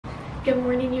Good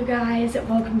morning, you guys.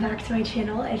 Welcome back to my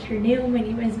channel. If you're new, my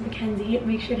name is Mackenzie.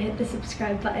 Make sure to hit the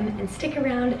subscribe button and stick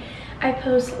around. I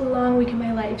post a long week of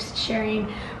my life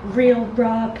sharing real,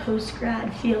 raw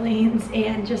post-grad feelings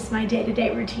and just my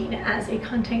day-to-day routine as a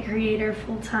content creator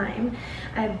full-time.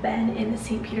 I've been in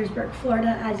St. Petersburg,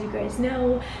 Florida, as you guys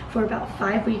know, for about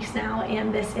 5 weeks now,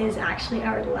 and this is actually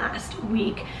our last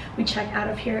week. We check out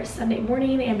of here Sunday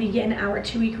morning and begin our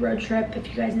 2-week road trip. If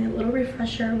you guys need a little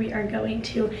refresher, we are going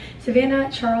to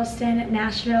Savannah, Charleston,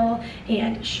 Nashville,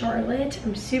 and Charlotte.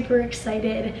 I'm super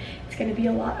excited. It's going to be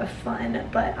a lot of fun,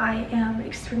 but I am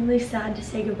extremely sad to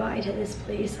say goodbye to this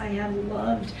place. I have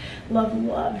loved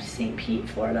St. Pete,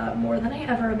 Florida more than I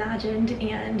ever imagined,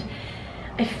 and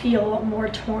I feel more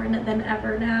torn than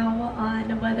ever now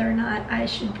on whether or not I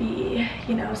should be,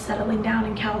 settling down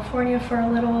in California for a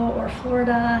little, or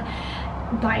Florida,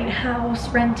 buying a house,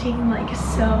 renting, like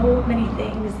so many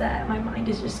things that my mind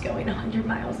is just going 100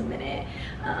 miles a minute.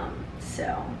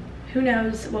 So who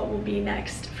knows what will be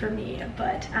next for me,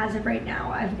 but as of right now,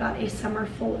 I've got a summer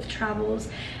full of travels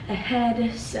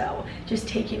ahead, so just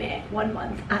taking it 1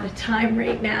 month at a time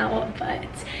right now. But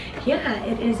yeah,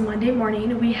 it is Monday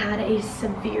morning. We had a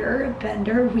severe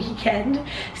bender weekend.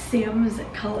 Sam's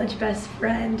college best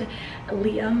friend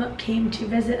Liam came to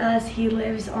visit us. He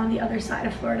lives on the other side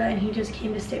of Florida, and he just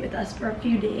came to stay with us for a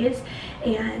few days.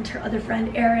 And her other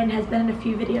friend Aaron has been in a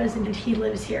few videos, and he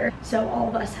lives here, so all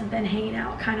of us have been hanging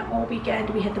out kind of all weekend.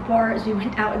 We hit the bars, we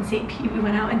went out in St. Pete, we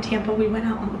went out in Tampa, we went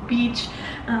out on the beach.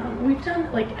 We've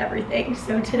done like everything.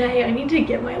 So today I need to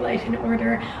get my life in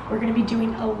order. We're going to be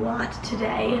doing a lot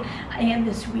today and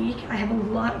this week. I have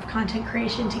a lot of content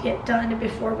creation to get done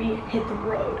before we hit the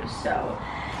road, so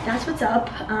that's what's up.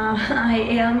 I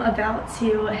am about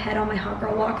to head on my hot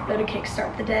girl walk though to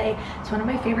kickstart the day. It's one of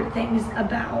my favorite things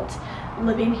about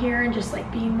living here and just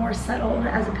like being more settled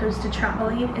as opposed to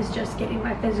traveling is just getting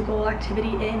my physical activity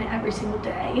in every single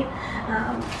day.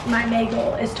 My main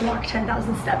goal is to walk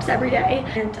 10,000 steps every day,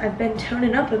 and I've been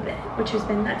toning up a bit, which has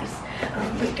been nice.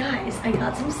 But guys, I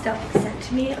got some stuff sent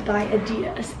to me by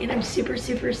Adidas, and I'm super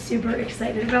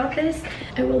excited about this.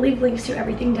 I will leave links to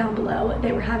everything down below.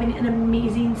 They were having an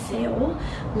amazing sale.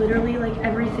 Literally, like,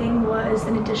 everything was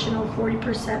an additional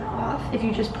 40% off if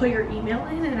you just put your email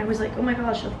in, and I was like, oh my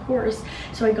gosh, of course.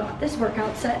 So I got this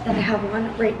workout set that I have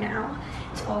on right now.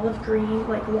 It's olive green,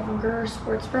 like longer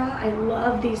sports bra. I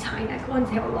love these high neck ones.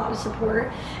 They have a lot of support.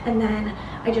 And then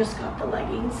I just got the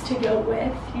leggings to go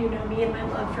with, me and my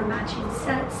love for matching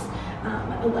sets.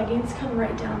 The leggings come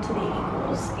right down to the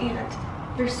ankles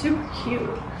and they're super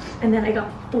cute. And then I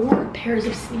got 4 pairs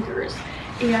of sneakers,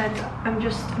 and I'm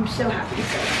so happy.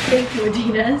 So thank you,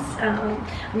 Adidas.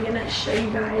 I'm gonna show you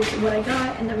guys what I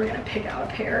got, and then we're gonna pick out a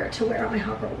pair to wear on my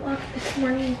hot girl walk this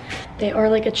morning. They are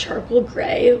like a charcoal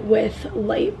gray with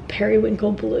light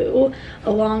periwinkle blue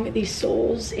along the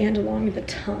soles and along the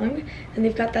tongue, and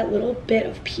they've got that little bit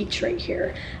of peach right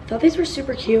here. I thought these were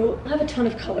super cute. I have a ton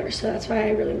of colors, so that's why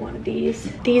I really wanted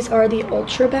these. These are the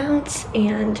Ultra Bounce,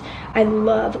 and I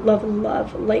love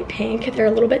light pink. They're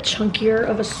a little bit chunkier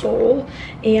of a sole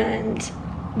and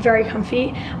very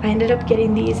comfy. I ended up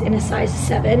getting these in a size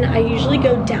 7. I usually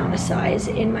go down a size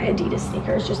in my Adidas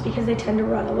sneakers just because they tend to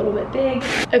run a little bit big.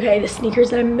 Okay, the sneakers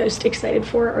that I'm most excited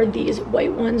for are these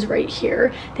white ones right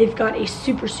here. They've got a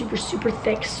super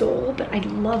thick sole, but I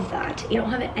love that. You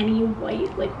don't have any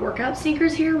white like workout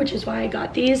sneakers here, which is why I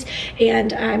got these,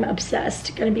 and I'm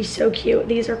obsessed. Gonna be so cute.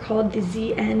 These are called the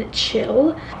ZN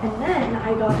Chill. And then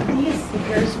I got these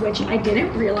sneakers, which I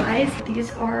didn't realize.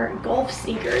 These are golf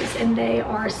sneakers, and they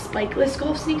are spikeless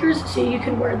golf sneakers, so you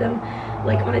can wear them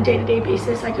like on a day-to-day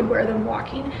basis. I could wear them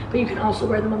walking, but you can also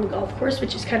wear them on the golf course,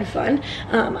 which is kind of fun.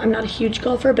 I'm not a huge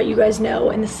golfer, but you guys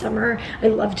know in the summer I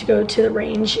love to go to the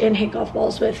range and hit golf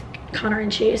balls with Connor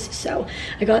and Chase, so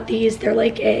I got these. They're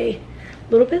like a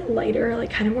little bit lighter,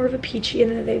 like kind of more of a peachy,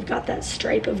 and then they've got that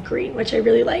stripe of green, which I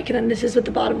really like. And then this is what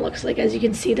the bottom looks like. As you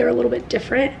can see, they're a little bit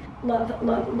different.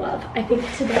 Love. I think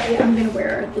today I'm gonna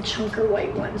wear the chunker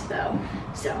white ones though,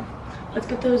 so let's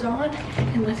put those on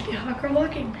and let's get hot girl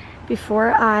walking.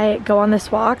 Before I go on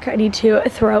this walk, I need to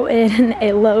throw in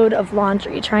a load of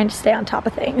laundry, trying to stay on top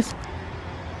of things.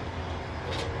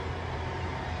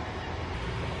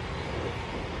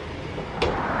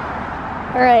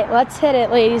 All right, let's hit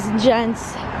it, ladies and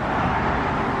gents.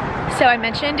 So I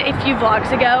mentioned a few vlogs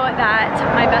ago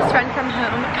that my best friend from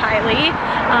home, Kylie,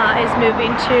 is moving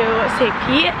to St.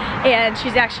 Pete, and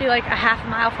she's actually like a half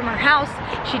mile from our house.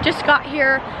 She just got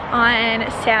here on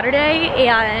Saturday,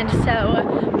 and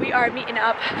so we are meeting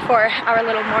up for our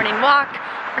little morning walk.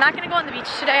 We're not gonna go on the beach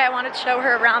today. I wanted to show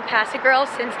her around Passive Girl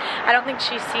since I don't think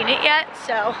she's seen it yet,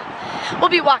 so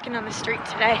we'll be walking on the street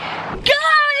today.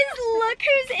 Guys, look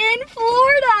who's in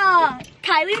Florida!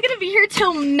 Kylie's gonna be here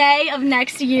till May of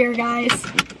next year, guys.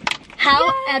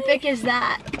 How epic is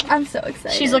that? I'm so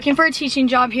excited. She's looking for a teaching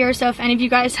job here, so if any of you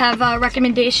guys have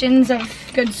recommendations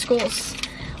of good schools,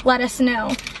 let us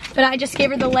know. But I just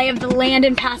gave her the lay of the land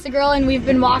in Passive Girl, and we've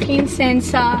been walking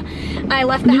since I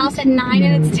left the house at 9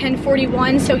 and it's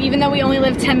 10:41. So even though we only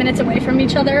live 10 minutes away from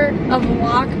each other of a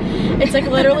walk, it's like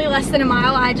literally less than a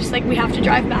mile. I just like, we have to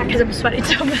drive back because I'm sweating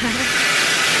so bad.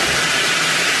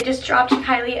 I just dropped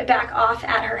Kylie back off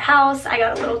at her house. I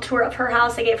got a little tour of her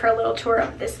house. I gave her a little tour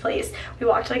of this place. We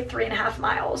walked like 3.5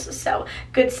 miles, so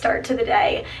good start to the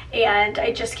day. And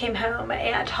I just came home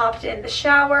and hopped in the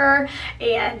shower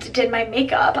and did my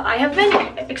makeup. I have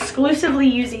been exclusively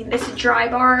using this Dry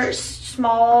Bar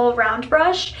small round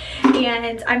brush,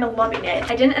 and I'm loving it.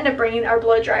 I didn't end up bringing our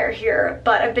blow dryer here,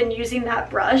 but I've been using that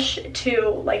brush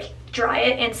to like dry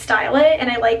it and style it, and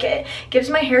I like it. Gives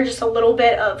my hair just a little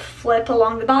bit of flip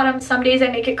along the bottom. Some days I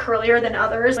make it curlier than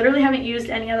others. Literally haven't used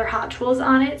any other hot tools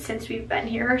on it since we've been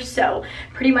here, so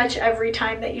pretty much every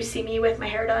time that you see me with my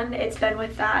hair done, it's been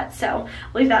with that. So I'll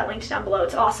leave that linked down below.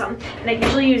 It's awesome. And I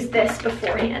usually use this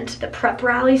beforehand, the Prep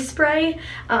Rally spray.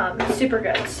 Super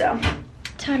good. So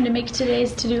time to make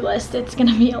today's to-do list. It's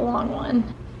gonna be a long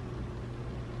one.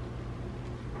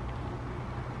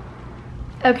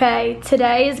 Okay,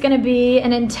 today is gonna be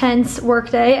an intense work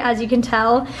day, as you can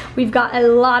tell. We've got a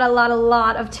lot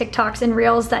of TikToks and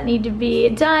Reels that need to be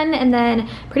done, and then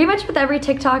pretty much with every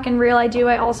TikTok and Reel I do,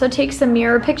 I also take some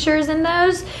mirror pictures in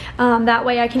those. That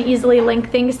way I can easily link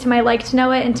things to my Like to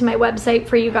Know It and to my website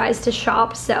for you guys to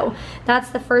shop. So that's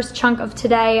the first chunk of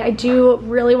today. I do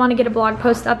really wanna get a blog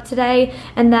post up today,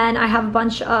 and then I have a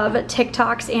bunch of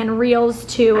TikToks and Reels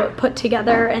to put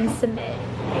together and submit.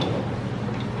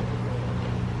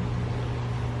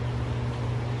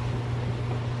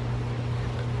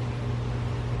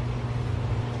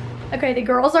 Okay, the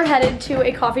girls are headed to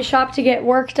a coffee shop to get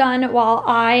work done while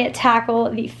I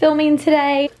tackle the filming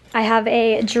today. I have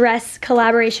a dress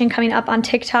collaboration coming up on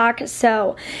TikTok,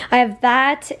 so I have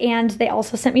that, and they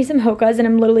also sent me some hokas, and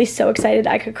I'm literally so excited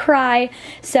I could cry.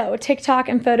 So TikTok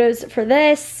and photos for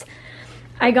this.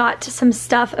 I got some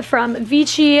stuff from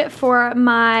Vici for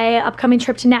my upcoming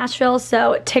trip to Nashville,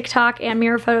 so TikTok and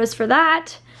mirror photos for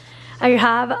that. I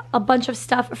have a bunch of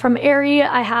stuff from Aerie.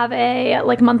 I have a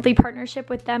like monthly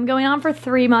partnership with them going on for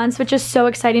 3 months, which is so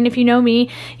exciting. If you know me,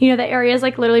 you know that Aerie is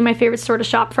like literally my favorite store to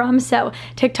shop from. So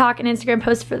TikTok and Instagram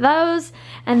posts for those.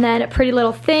 And then a Pretty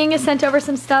Little Thing sent over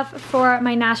some stuff for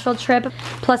my Nashville trip.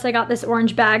 Plus I got this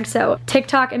orange bag. So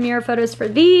TikTok and mirror photos for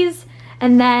these.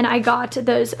 And then I got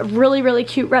those really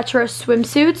cute retro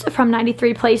swimsuits from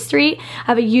 93 Play Street. I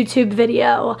have a YouTube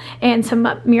video and some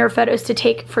mirror photos to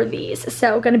take for these.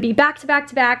 So gonna be back to back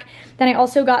to back. Then I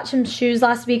also got some shoes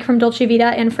last week from Dolce Vita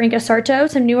and Franco Sarto,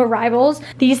 some new arrivals.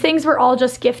 These things were all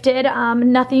just gifted.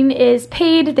 Nothing is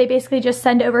paid. They basically just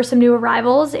send over some new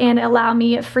arrivals and allow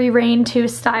me free reign to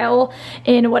style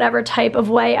in whatever type of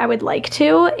way I would like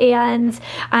to. And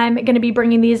I'm gonna be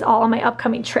bringing these all on my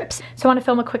upcoming trips. So I wanna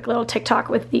film a quick little TikTok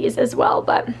with these as well,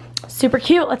 but super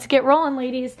cute. Let's get rolling,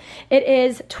 ladies. It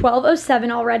is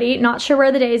 12:07 already. Not sure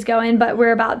where the day is going, but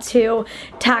we're about to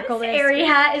tackle this. Aerie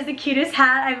hat is the cutest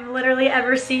hat I've literally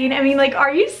ever seen. I mean, like,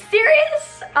 are you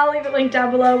serious? I'll leave it linked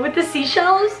down below. With the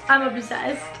seashells, I'm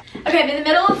obsessed. Okay, I'm in the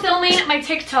middle of filming my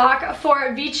TikTok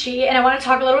for Vici, and I want to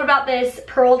talk a little bit about this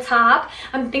pearl top.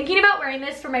 I'm thinking about wearing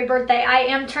this for my birthday. I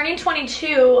am turning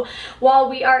 22 while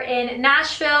we are in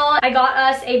Nashville. I got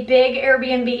us a big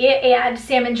Airbnb, and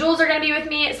Sam and Jules are going to be with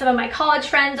me. Some of my college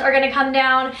friends are going to come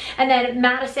down, and then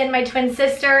Madison, my twin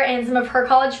sister, and some of her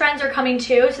college friends are coming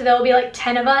too, so there will be like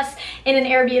 10 of us in an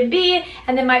Airbnb.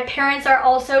 And then my parents are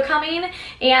also coming,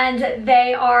 and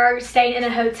they are staying in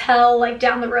a hotel like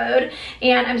down the road,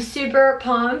 and I'm super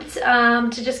pumped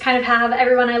to just kind of have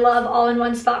everyone I love all in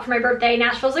one spot for my birthday.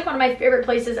 Nashville's like one of my favorite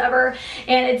places ever,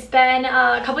 and it's been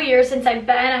a couple years since I've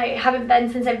been. I haven't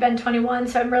been since I've been 21,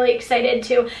 so I'm really excited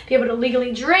to be able to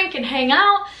legally drink and hang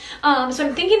out. So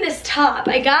I'm thinking this top.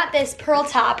 I got this pearl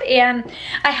top, and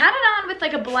I had it on with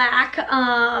like a black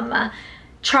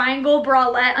triangle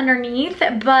bralette underneath,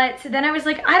 but then I was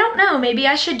like, I don't know, maybe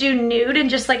I should do nude and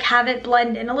just like have it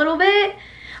blend in a little bit.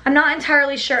 I'm not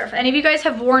entirely sure. If any of you guys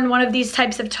have worn one of these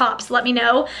types of tops, let me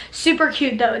know. Super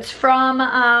cute though. It's from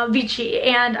Vici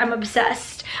and I'm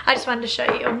obsessed. I just wanted to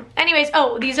show you. Anyways,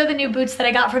 oh, these are the new boots that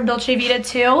I got from Dolce Vita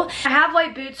too. I have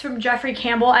white boots from Jeffrey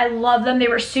Campbell. I love them. They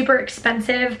were super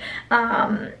expensive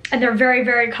and they're very,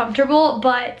 very comfortable,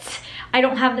 but I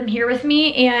don't have them here with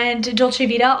me, and Dolce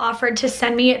Vita offered to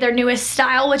send me their newest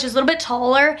style, which is a little bit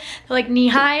taller. They're like knee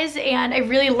highs, and I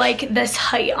really like this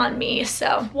height on me.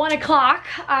 So 1 o'clock,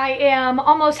 I am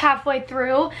almost halfway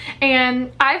through,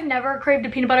 and I've never craved a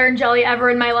peanut butter and jelly ever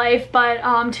in my life, but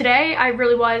today I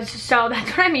really was, so that's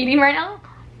what I'm eating right now.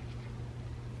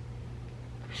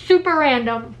 Super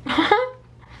random.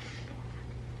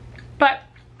 But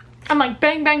I'm like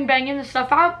banging the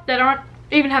stuff out that aren't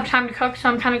even have time to cook, so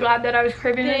I'm kind of glad that I was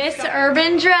craving this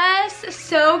urban dress.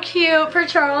 So cute for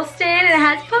Charleston, and it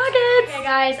has pockets. Okay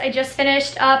guys, I just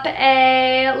finished up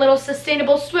a little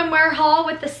sustainable swimwear haul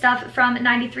with the stuff from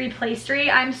 93 Play Street.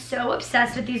 I'm so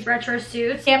obsessed with these retro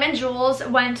suits. Sam and Jules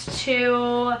went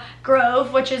to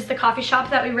Grove, which is the coffee shop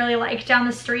that we really like down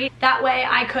the street. That way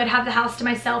I could have the house to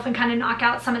myself and kind of knock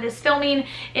out some of this filming.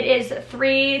 It is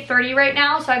 3:30 right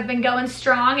now, so I've been going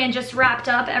strong and just wrapped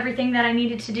up everything that I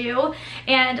needed to do.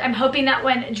 And I'm hoping that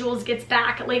when Jules gets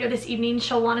back later this evening,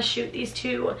 she'll want to shoot these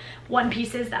two one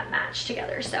pieces that match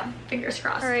together. So fingers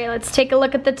crossed. All right, let's take a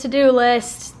look at the to-do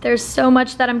list. There's so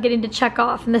much that I'm getting to check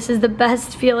off, and this is the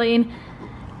best feeling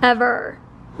ever.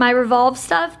 My Revolve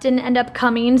stuff didn't end up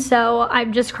coming, so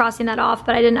I'm just crossing that off,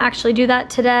 but I didn't actually do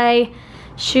that today.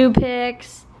 Shoe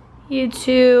picks,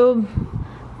 YouTube.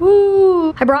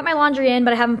 Woo! I brought my laundry in,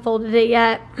 but I haven't folded it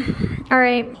yet. All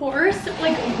right. Of course,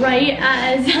 like right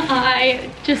as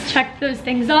I just checked those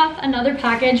things off, another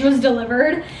package was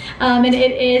delivered, and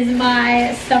it is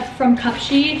my stuff from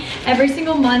Cupshe. Every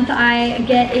single month I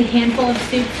get a handful of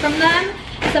suits from them.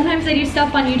 Sometimes I do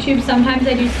stuff on YouTube, sometimes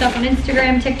I do stuff on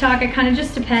Instagram, TikTok, it kind of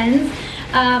just depends.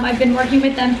 I've been working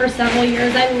with them for several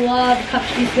years. I love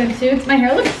Cupshe swimsuits. My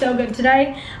hair looks so good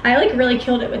today. I like really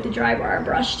killed it with the dry bar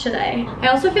brush today. I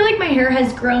also feel like my hair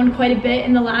has grown quite a bit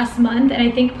in the last month, and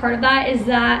I think part of that is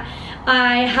that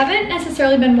I haven't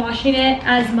necessarily been washing it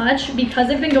as much because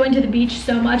I've been going to the beach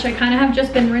so much. I kind of have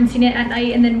just been rinsing it at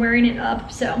night and then wearing it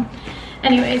up. So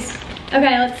anyways,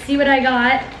 okay, let's see what I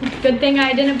got. Good thing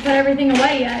I didn't put everything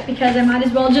away yet because I might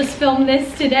as well just film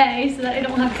this today so that I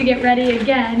don't have to get ready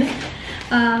again.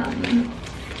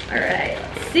 All right,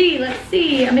 let's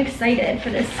see. I'm excited for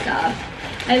this stuff.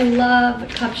 I love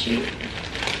Cupshe.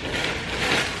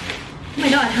 Oh my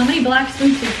god, how many black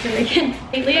swimsuits did I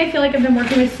get? Lately, I feel like I've been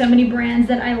working with so many brands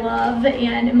that I love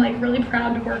and I'm like really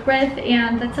proud to work with,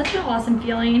 and that's such an awesome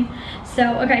feeling.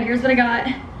 So, okay, here's what I got.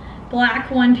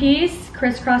 Black one piece,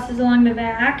 crisscrosses along the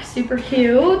back, super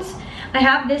cute. I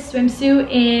have this swimsuit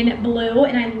in blue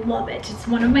and I love it. It's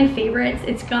one of my favorites.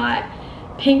 It's got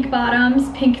pink bottoms,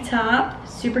 pink top,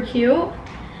 super cute.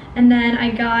 And then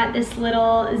I got this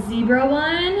little zebra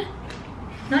one.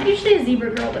 Not usually a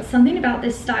zebra girl, but something about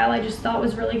this style I just thought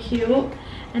was really cute.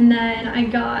 And then I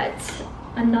got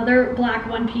another black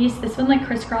one piece. This one like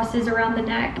crisscrosses around the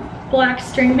neck. Black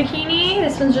string bikini.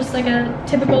 This one's just like a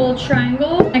typical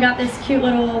triangle. I got this cute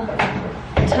little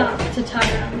top to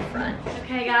tie around the front.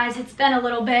 Okay guys, it's been a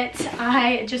little bit.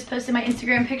 I just posted my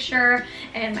Instagram picture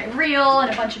and my reel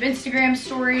and a bunch of Instagram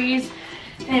stories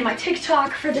and my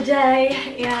TikTok for the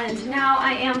day, and now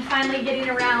I am finally getting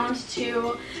around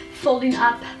to folding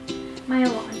up my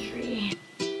laundry.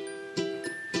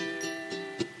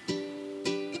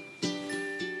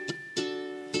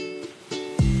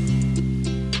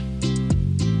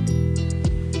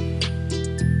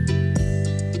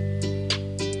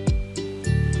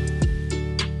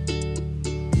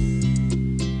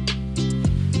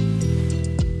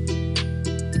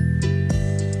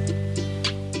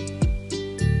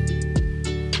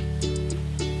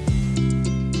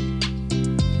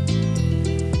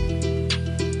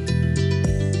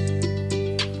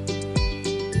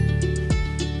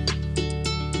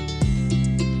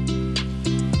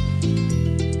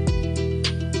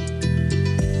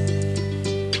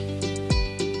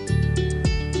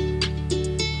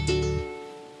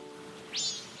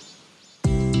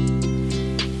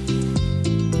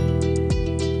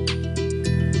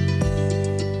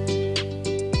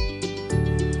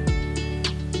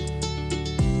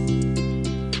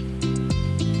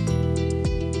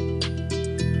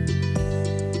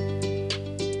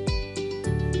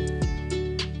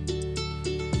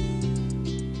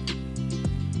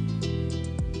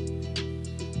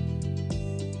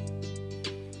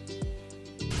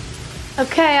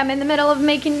 Okay, I'm in the middle of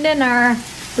making dinner.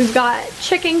 We've got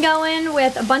chicken going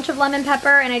with a bunch of lemon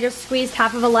pepper, and I just squeezed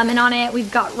half of a lemon on it.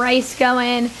 We've got rice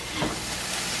going,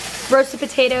 roasted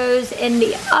potatoes in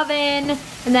the oven,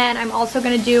 and then I'm also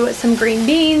gonna do some green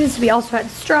beans. We also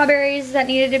had strawberries that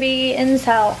needed to be in,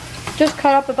 so just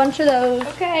cut up a bunch of those.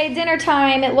 Okay, dinner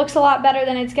time. It looks a lot better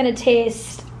than it's gonna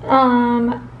taste.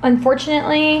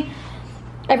 Unfortunately,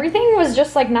 everything was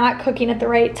just like not cooking at the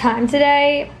right time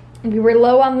today. We were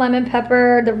low on lemon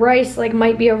pepper. The rice like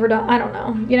might be overdone. I don't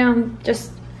know, you know,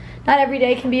 just not every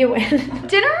day can be a win.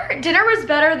 Dinner was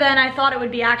better than I thought it would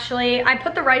be, actually. I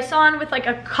put the rice on with like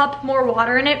a cup more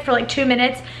water in it for like 2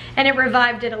 minutes, and it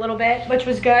revived it a little bit, which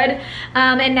was good.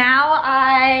 And now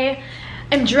I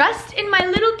am dressed in my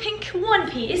little pink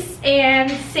one piece, and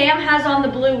Sam has on the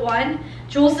blue one.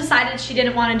 Jules decided she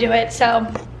didn't want to do it, so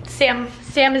Sam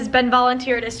has been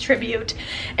volunteered as tribute.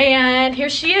 And here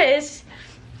she is.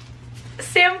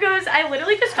 Sam goes, I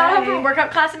literally just got home from a workout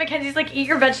class, and Mackenzie's like, eat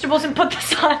your vegetables and put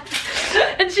this on.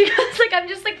 And she goes like, I'm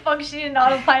just like functioning in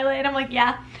autopilot. And I'm like,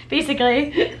 yeah,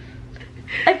 basically.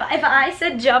 If I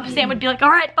said jump, Sam would be like, all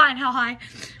right, fine, how high?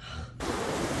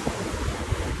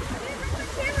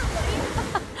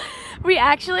 We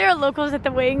actually are locals at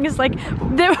the Wings. Like,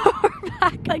 we're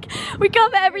back. Like, we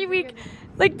come every week.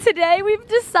 Like today we've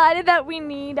decided that we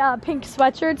need pink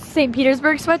sweatshirts, St.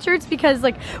 Petersburg sweatshirts, because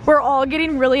like we're all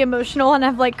getting really emotional and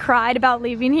have like cried about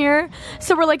leaving here.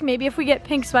 So we're like, maybe if we get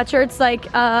pink sweatshirts,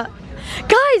 like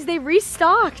guys, they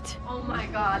restocked. Oh my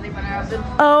god, they better have them.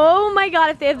 Oh my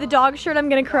god, if they have the dog shirt, I'm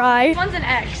gonna cry. This one's an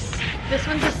X. This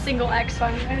one's a single X, so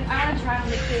I want to try on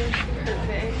the two.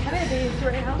 Perfect. How many days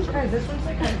right now? Guys, this one's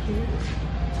like kind of cute.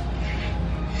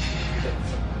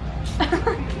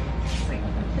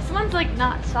 This one's like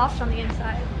not soft on the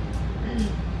inside.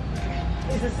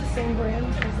 Is this the same brand?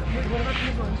 What about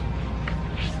these ones?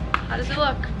 How does it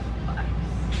look?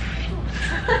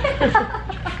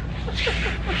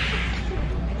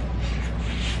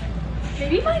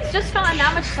 Maybe mine's just not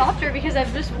that much softer because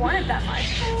I've just worn it that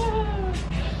much.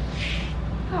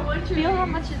 How much? Feel how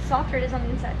much softer it is on the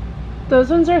inside. Those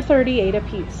ones are 38 a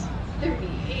piece.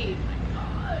 38, my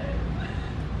god.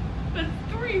 That's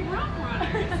 3 rum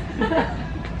runners.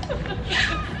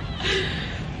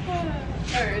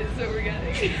 Alright, so we're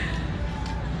getting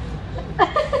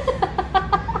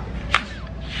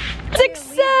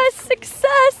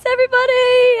Success,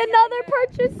 everybody! Another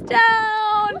purchase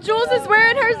down! Jules is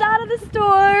wearing hers out of the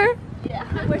store. yeah.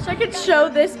 I wish I could show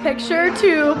this picture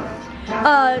to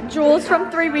Jules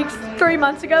from 3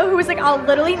 months ago, who was like, I'll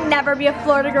literally never be a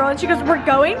Florida girl. And she goes, we're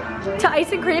going to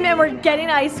Ice and Cream and we're getting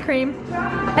ice cream.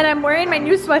 And I'm wearing my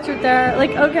new sweatshirt there.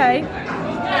 Like, okay.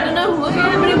 I don't know who look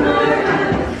at him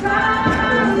anymore.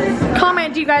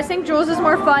 Comment, do you guys think Jules is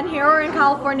more fun here or in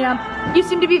California? You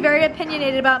seem to be very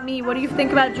opinionated about me. What do you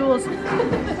think about Jules?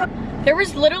 There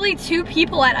was literally 2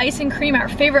 people at Ice and Cream, our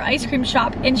favorite ice cream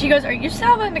shop, and she goes, are you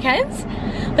Savannah and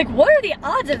McKenzie? Like, what are the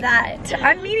odds of that?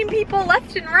 I'm meeting people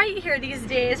left and right here these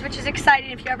days, which is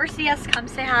exciting. If you ever see us, come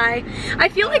say hi. I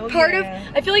feel like part of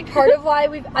why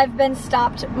I've been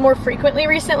stopped more frequently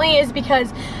recently is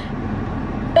because,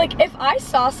 like, if I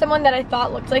saw someone that I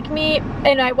thought looked like me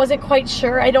and I wasn't quite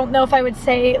sure, I don't know if I would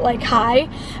say like hi.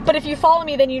 But if you follow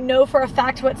me, then you know for a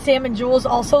fact what Sam and Jules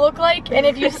also look like. And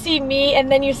if you see me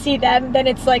and then you see them, then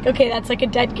it's like, okay, that's like a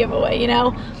dead giveaway, you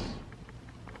know?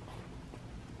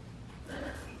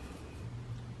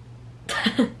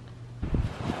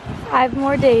 Five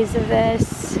more days of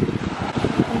this.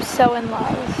 I'm so in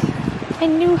love.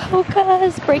 And new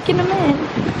Hoka's, breaking them in.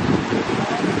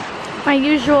 My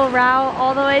usual route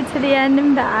all the way to the end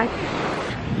and back.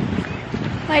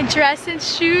 My dress and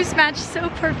shoes match so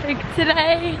perfect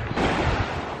today.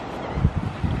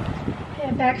 Okay,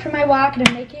 I'm back from my walk and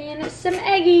I'm making some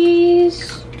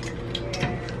eggies.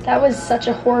 That was such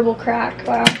a horrible crack,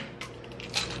 wow.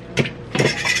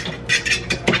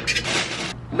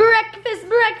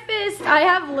 Breakfast! I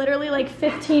have literally like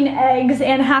 15 eggs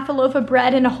and half a loaf of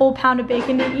bread and a whole pound of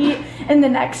bacon to eat in the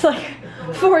next like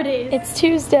 4 days. It's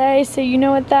Tuesday, so you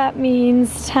know what that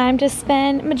means. Time to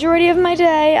spend majority of my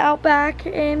day out back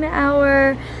in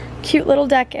our cute little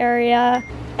deck area,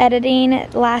 editing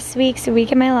last week's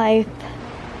Week in My Life.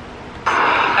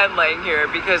 I'm laying here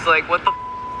because, like, what the f***?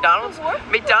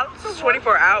 McDonald's is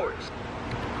 24 hours.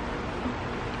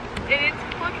 And it's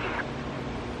fucking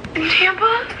in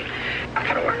Tampa. I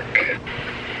gotta work.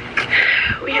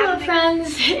 Hello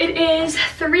friends, it is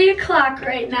 3 o'clock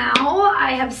right now.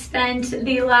 I have spent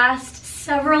the last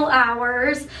several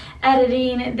hours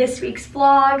editing this week's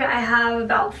vlog. I have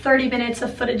about 30 minutes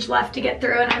of footage left to get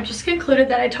through, and I've just concluded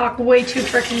that I talk way too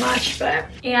freaking much.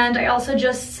 And I also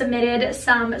just submitted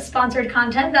some sponsored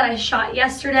content that I shot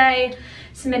yesterday.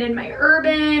 submitted my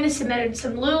Urban, submitted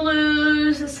some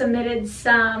Lulus, submitted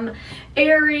some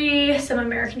Aerie, some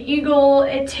American Eagle.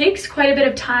 It takes quite a bit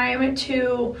of time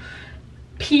to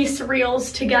piece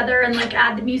reels together and like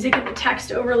add the music and the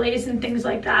text overlays and things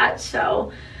like that.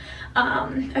 So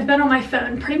I've been on my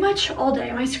phone pretty much all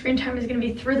day. My screen time is gonna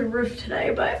be through the roof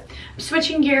today, but I'm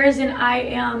switching gears and I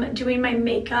am doing my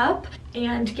makeup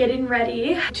and getting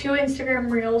ready. 2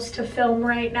 Instagram reels to film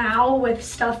right now with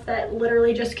stuff that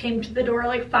literally just came to the door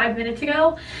like 5 minutes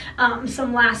ago.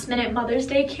 Some last minute Mother's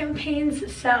Day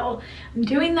campaigns. So I'm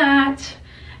doing that.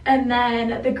 And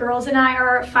then the girls and I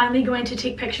are finally going to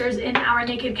take pictures in our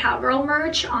Naked Cowgirl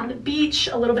merch on the beach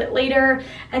a little bit later.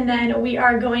 And then we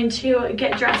are going to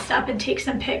get dressed up and take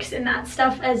some pics in that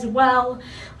stuff as well.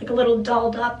 Like a little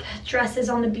dolled up dresses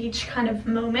on the beach kind of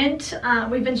moment.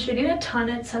 We've been shooting a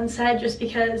ton at sunset just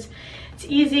because it's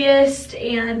easiest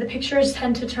and the pictures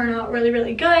tend to turn out really,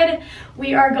 really good.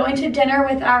 We are going to dinner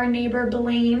with our neighbor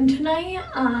Blaine tonight.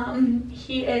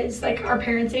 He is like our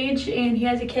parents' age and he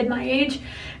has a kid my age,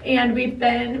 and we've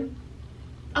been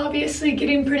obviously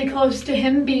getting pretty close to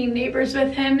him, being neighbors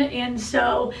with him, and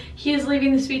so he is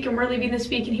leaving this week and we're leaving this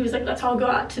week, and he was like, let's all go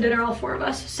out to dinner, all 4 of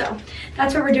us. So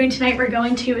that's what we're doing tonight. We're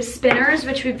going to Spinners,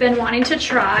 which we've been wanting to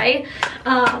try.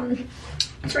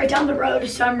 It's right down the road,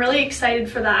 so I'm really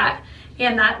excited for that.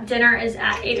 And that dinner is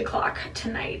at 8 o'clock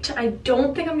tonight. I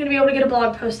don't think I'm gonna be able to get a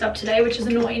blog post up today, which is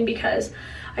annoying because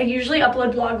I usually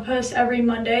upload blog posts every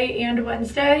Monday and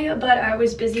Wednesday, but I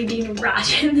was busy being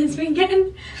ratchet this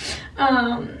weekend.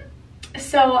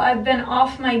 So I've been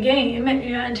off my game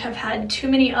and have had too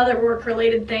many other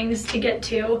work-related things to get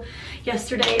to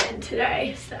yesterday and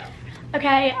today, so.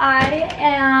 Okay, I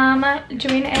am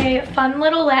doing a fun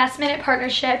little last-minute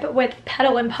partnership with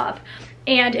Petal & Pup.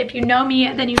 And if you know me,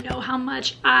 then you know how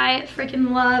much I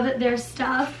freaking love their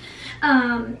stuff.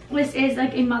 This is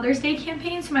like a Mother's Day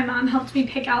campaign, so my mom helped me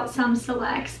pick out some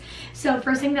selects. So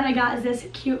first thing that I got is this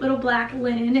cute little black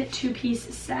linen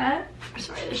 2-piece set.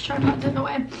 Sorry, this tripod's in the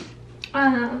way.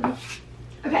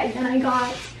 Okay, then I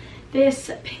got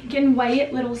this pink and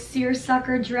white little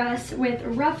seersucker dress with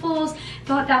ruffles.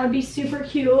 Thought that would be super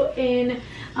cute in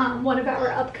one of our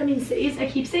upcoming cities. I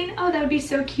keep saying, oh, that would be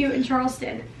so cute in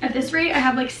Charleston. At this rate, I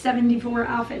have like 74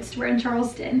 outfits to wear in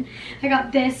Charleston. I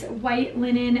got this white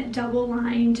linen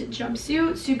double-lined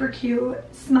jumpsuit, super cute,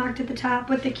 smocked at the top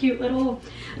with the cute little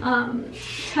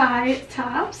tie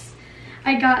tops.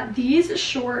 I got these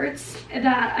shorts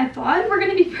that I thought were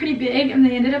going to be pretty big, and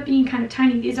they ended up being kind of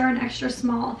tiny. These are an extra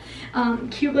small,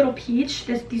 cute little peach.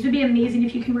 These would be amazing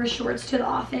if you can wear shorts to the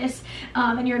office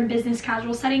and you're in a business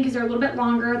casual setting, because they're a little bit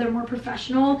longer, they're more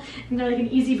professional, and they're like an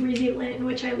easy breezy linen,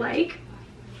 which I like.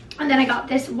 And then I got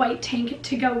this white tank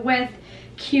to go with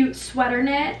cute sweater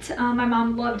knit. My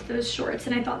mom loved those shorts,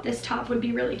 and I thought this top would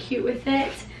be really cute with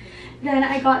it. Then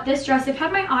I got this dress. I've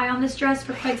had my eye on this dress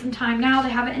for quite some time now. They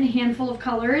have it in a handful of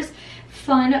colors.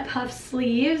 Fun puff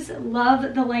sleeves.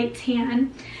 Love the light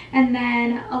tan. And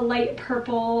then a light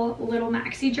purple little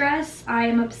maxi dress. I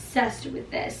am obsessed with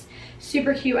this.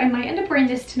 Super cute. I might end up wearing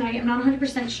this tonight. I'm not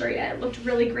 100% sure yet. It looked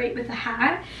really great with a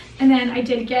hat. And then I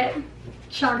did get,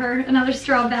 shocker, another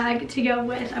straw bag to go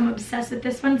with. I'm obsessed with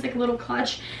this one. It's like a little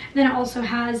clutch. And then it also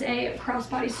has a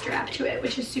crossbody strap to it,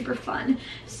 which is super fun.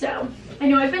 So I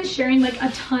know I've been sharing like a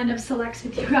ton of selects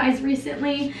with you guys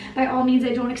recently. By all means,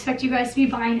 I don't expect you guys to be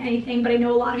buying anything, but I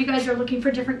know a lot of you guys are looking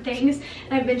for different things,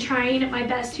 and I've been trying my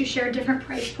best to share different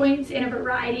price points in a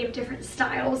variety of different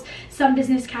styles. Some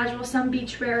business casual, some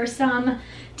beachwear, some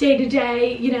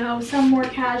day-to-day, you know, some more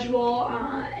casual,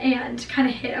 and kind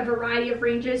of hit a variety of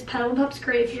ranges. Petal & Pup's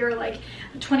great if you're like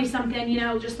 20-something, you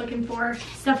know, just looking for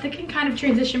stuff that can kind of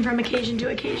transition from occasion to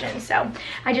occasion. So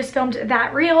I just filmed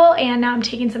that reel, and now I'm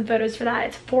taking some photos for that.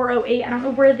 It's 4:08. I don't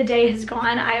know where the day has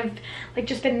gone. I've like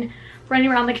just been running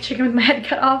around like a chicken with my head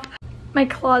cut off. My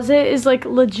closet is like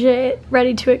legit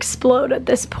ready to explode at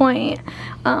this point,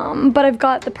 but I've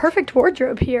got the perfect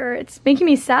wardrobe here. It's making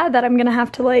me sad that I'm gonna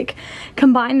have to like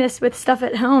combine this with stuff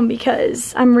at home,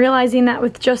 because I'm realizing that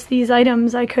with just these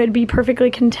items I could be perfectly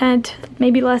content.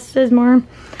 Maybe less is more.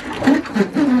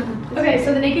 Okay,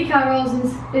 so the Naked Cowgirl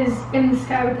is in the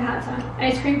sky with the hats on.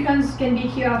 Ice cream cones is gonna be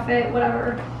a cute outfit,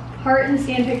 whatever. Heart in the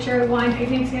sand picture. Wine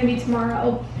picnic's gonna be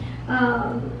tomorrow.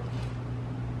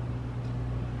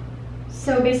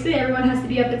 So basically everyone has to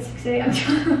be up at 6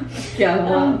 a.m.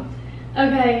 Yeah.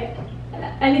 Okay,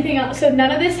 anything else? So none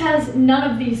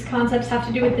of these concepts have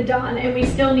to do with the Dawn, and we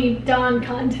still need Dawn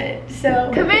content,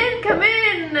 so. Come in, come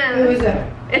in. Who is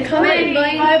it? It's Come in,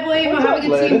 Blaine. Hi, Blaine. We're What's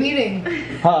having up, a team lady? meeting.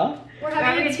 Huh? We're we're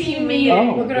having a team meeting.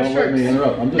 Oh, Look at our don't let me shirts.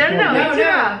 interrupt. I'm just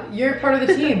No. You're part of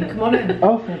the team. Come on in.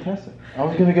 Oh, fantastic. I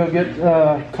was gonna go get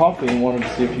coffee and wanted to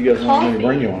see if you guys wanted me to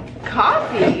bring you one.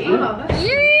 Coffee?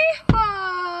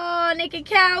 Yeehaw! Naked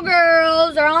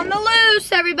cowgirls are on the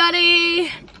loose, everybody.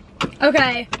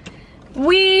 Okay,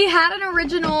 we had an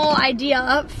original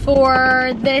idea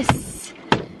for this,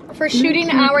 for shooting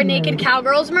our Naked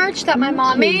Cowgirls merch that my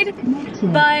mom made,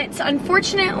 but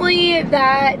unfortunately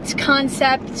that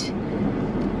concept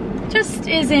just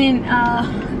isn't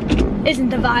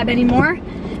the vibe anymore.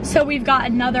 So we've got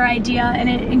another idea, and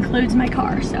it includes my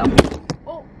car, so.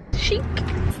 Oh, chic.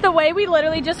 It's the way we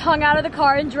literally just hung out of the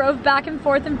car and drove back and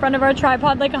forth in front of our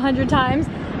tripod like 100 times.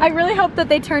 I really hope that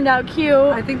they turned out cute.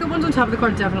 I think the ones on top of the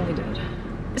car definitely did.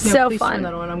 So please fun. turn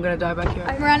that on. I'm gonna die back here.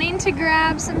 I'm running to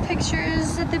grab some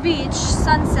pictures at the beach,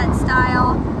 sunset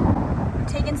style. I'm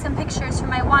taking some pictures for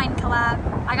my wine collab.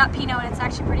 I got Pinot and it's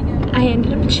actually pretty good. I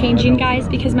ended up changing, guys,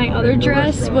 because my other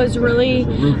dress was really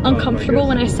uncomfortable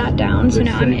when I sat down. So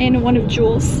now I'm in one of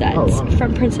Jules' sets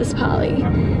from Princess Polly.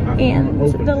 And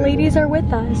the ladies are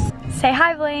with us. Say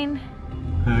hi, Blaine.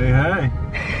 Hey,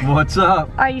 what's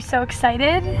up? Are you so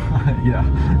excited? Yeah,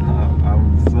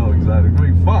 I'm so excited. It's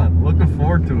gonna be fun. Looking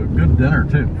forward to a good dinner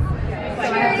too.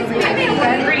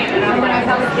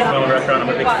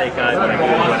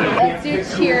 Let's do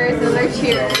cheers, another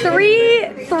cheers.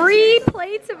 Three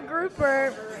plates of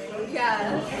grouper.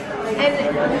 Yeah.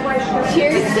 And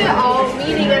cheers to all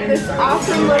meeting at this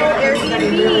awesome little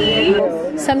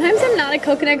Airbnb. Sometimes I'm not a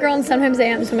coconut girl and sometimes I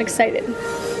am, so I'm excited.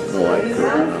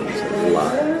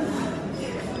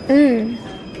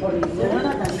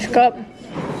 Scoop.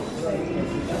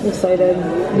 Excited.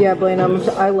 Yeah, Blaine,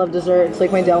 I love dessert. It's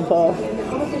like my downfall.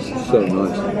 So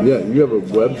nice. Yeah, you have a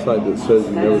website that says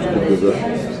you never speak dessert.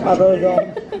 I really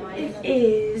don't. It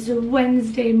is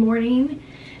Wednesday morning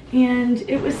and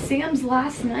it was Sam's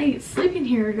last night sleeping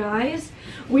here, guys.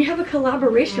 We have a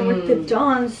collaboration with the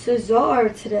Don Cesar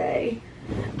today.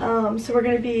 So we're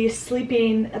gonna be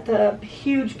sleeping at the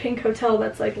huge pink hotel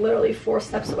that's like literally 4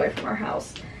 steps away from our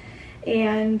house.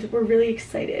 And we're really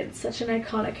excited. Such an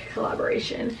iconic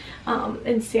collaboration.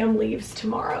 And Sam leaves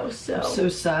tomorrow, so. So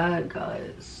sad,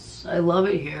 guys. I love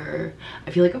it here.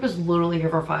 I feel like I was literally here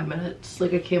for 5 minutes.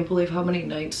 Like, I can't believe how many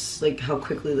nights, like how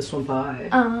quickly this went by.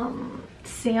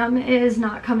 Sam is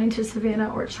not coming to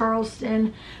Savannah or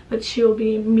Charleston, but she will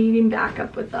be meeting back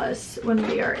up with us when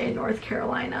we are in North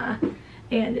Carolina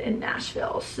and in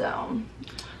Nashville, so.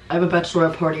 I have a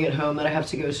bachelorette party at home that I have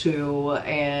to go to,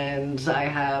 and I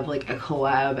have like a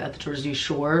collab at the Jersey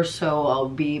Shore, so I'll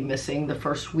be missing the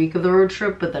first week of the road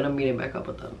trip, but then I'm meeting back up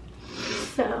with them.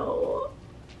 So,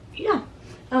 yeah.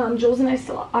 Jules and I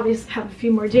still obviously have a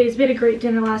few more days. We had a great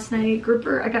dinner last night.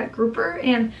 I got grouper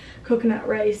and coconut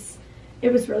rice.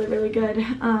 It was really, really good.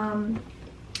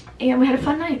 And we had a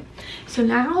fun night. So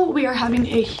now we are having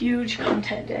a huge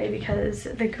content day because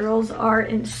the girls are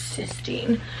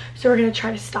insisting. So we're gonna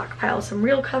try to stockpile some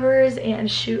reel covers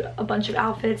and shoot a bunch of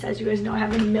outfits. As you guys know, I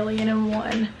have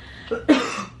 1,000,001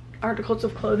 articles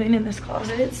of clothing in this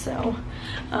closet. So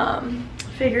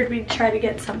figured we'd try to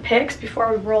get some pics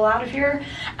before we roll out of here.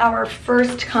 Our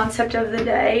first concept of the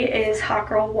day is Hot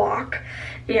Girl Walk.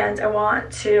 And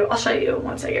I'll show you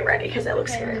once I get ready because it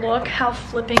looks scary. Look how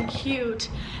flipping cute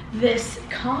this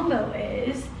combo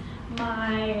is.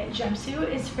 My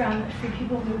jumpsuit is from Free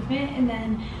People Movement, and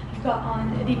then I've got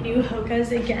on the new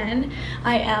Hoka's again.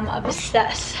 I am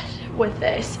obsessed with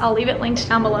this. I'll leave it linked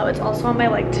down below. It's also on my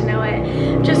like to know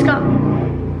it.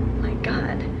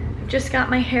 Just got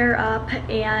my hair up,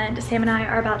 and Sam and I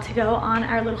are about to go on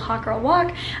our little hot girl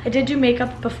walk. I did do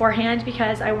makeup beforehand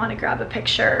because I want to grab a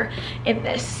picture in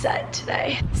this set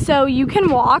today. So you can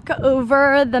walk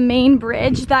over the main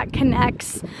bridge that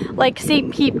connects like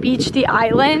St. Pete Beach, the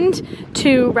island,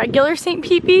 to regular St.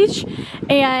 Pete Beach.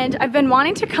 And I've been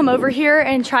wanting to come over here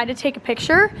and try to take a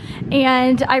picture,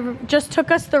 and I just took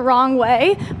us the wrong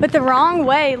way, but the wrong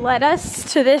way led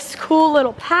us to this cool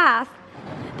little path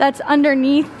that's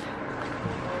underneath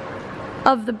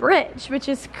of the bridge, which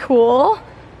is cool.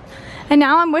 And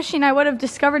now I'm wishing I would have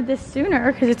discovered this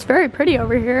sooner because it's very pretty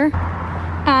over here.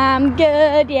 I'm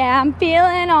good, yeah, I'm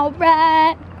feeling all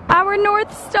right. Our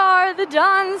North Star, the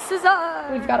Don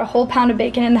Cesar. We've got a whole pound of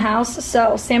bacon in the house,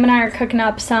 so Sam and I are cooking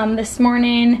up some this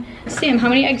morning. Sam, how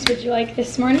many eggs would you like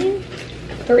this morning?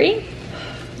 3?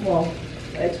 Well,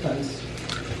 it depends.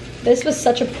 This was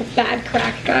such a bad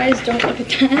crack, guys. Don't look at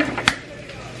that.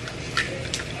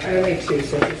 I would make 2,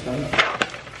 so it's fun.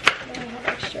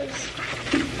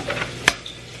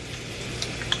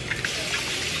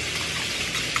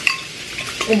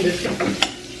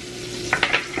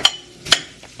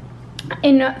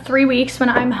 in 3 weeks when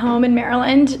I'm home in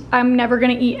Maryland, I'm never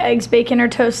gonna eat eggs, bacon, or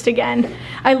toast again.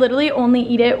 I literally only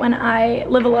eat it when I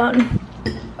live alone.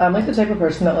 I'm like the type of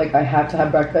person that like I have to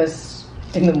have breakfast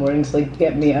in the mornings to like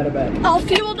get me out of bed. All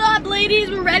fueled up, ladies.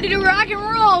 We're ready to rock and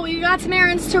roll. We got some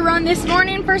errands to run this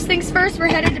morning. First things first, we're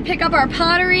headed to pick up our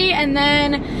pottery, and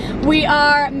then we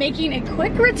are making a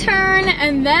quick return,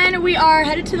 and then we are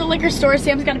headed to the liquor store.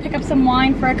 Sam's got to pick up some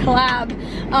wine for a collab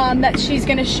that she's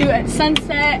gonna shoot at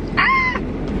sunset. Ah!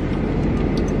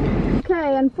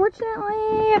 Okay,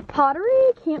 unfortunately,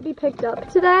 pottery can't be picked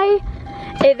up today.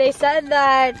 They said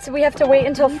that we have to wait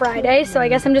until Friday, so I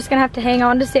guess I'm just gonna have to hang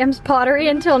on to Sam's pottery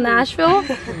until Nashville.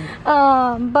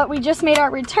 But we just made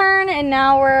our return, and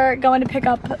now we're going to pick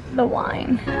up the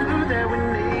wine.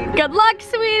 Good luck,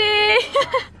 sweetie!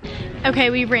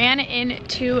 Okay, we ran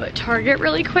into Target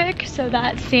really quick so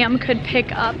that Sam could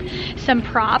pick up some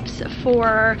props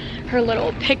for her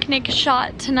little picnic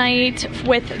shot tonight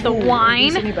with the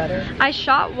wine. Any better? I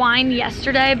shot wine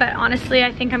yesterday, but honestly,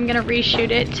 I think I'm gonna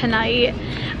reshoot it tonight,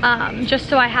 just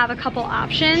so I have a couple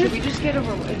options. Should we just get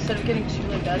instead of getting 2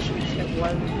 like that, should we just get 1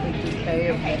 like bouquet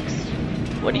of mixed?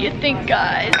 What do you think,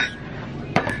 guys?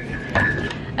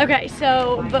 Okay,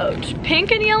 so vote pink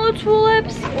and yellow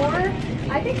tulips, or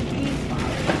I think these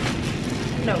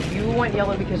flowers. No, you want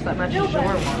yellow because that matches your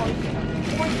one.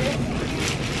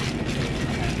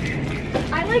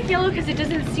 I like yellow because it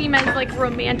doesn't seem as like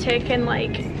romantic and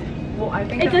like, well, I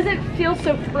think it doesn't feel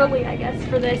so frilly, I guess,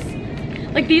 for this.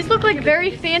 Like these look like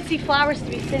very fancy flowers to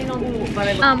be sitting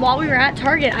on. While we were at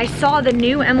Target, I saw the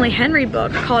new Emily Henry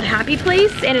book called Happy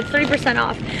Place, and it's 30%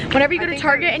 off. Whenever you go to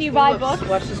Target and you buy books,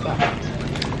 watch this guy.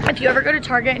 If you ever go to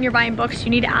Target and you're buying books, you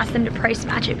need to ask them to price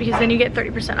match it because then you get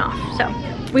 30% off.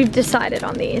 So we've decided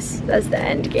on these as the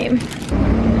end game.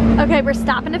 Okay, we're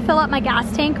stopping to fill up my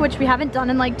gas tank, which we haven't done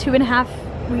in like 2.5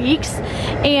 weeks.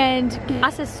 And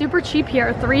gas is super cheap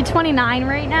here, $3.29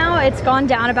 right now. It's gone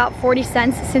down about 40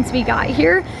 cents since we got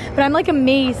here. But I'm like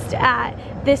amazed at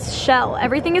this Shell.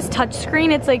 Everything is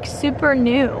touchscreen. It's like super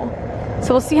new.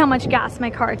 So we'll see how much gas my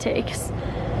car takes.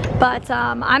 But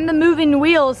I'm the moving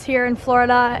wheels here in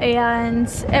Florida, and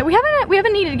we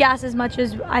haven't needed gas as much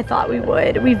as I thought we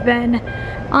would. We've been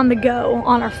on the go,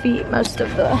 on our feet most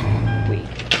of the week.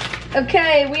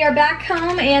 Okay, we are back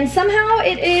home, and somehow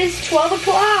it is 12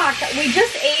 o'clock. We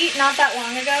just ate not that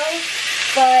long ago,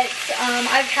 but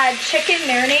I've had chicken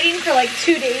marinating for like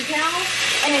 2 days now,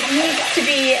 and it needs to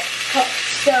be cooked.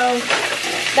 So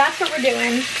that's what we're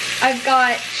doing. I've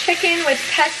got chicken with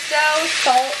pesto,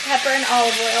 salt, pepper, and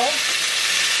olive oil.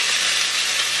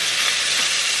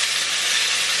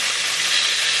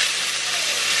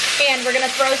 And we're gonna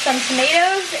throw some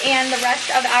tomatoes and the rest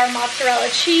of our mozzarella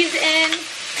cheese in.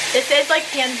 This is like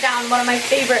hands down one of my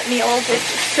favorite meals. It's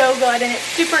so good and it's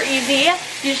super easy.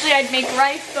 Usually I'd make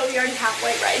rice, but we already have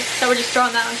white rice, so we're just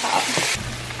throwing that on top.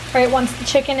 All right, once the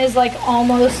chicken is like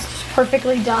almost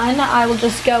perfectly done, I will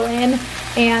just go in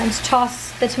and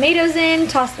toss the tomatoes in,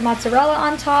 toss the mozzarella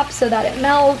on top so that it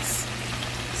melts.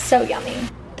 So yummy.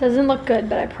 Doesn't look good,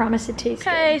 but I promise it tastes good.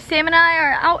 Okay, Sam and I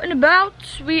are out and about.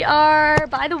 We are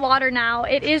by the water now.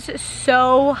 It is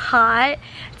so hot.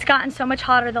 It's gotten so much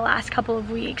hotter the last couple of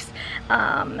weeks.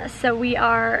 So we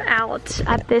are out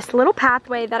at this little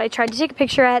pathway that I tried to take a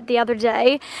picture at the other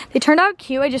day. They turned out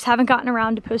cute. I just haven't gotten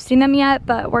around to posting them yet,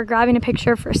 but we're grabbing a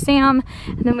picture for Sam,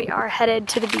 and then we are headed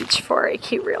to the beach for a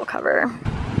cute reel cover.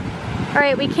 All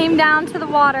right, we came down to the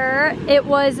water. It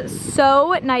was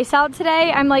so nice out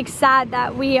today. I'm like sad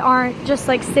that we aren't just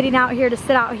like sitting out here to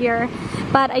sit out here.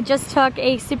 But I just took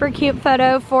a super cute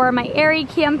photo for my Aerie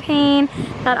campaign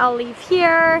that I'll leave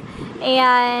here.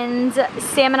 And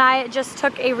Sam and I just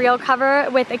took a reel cover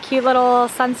with a cute little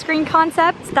sunscreen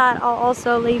concept that I'll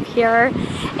also leave here.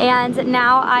 And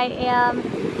now I am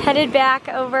headed back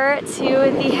over to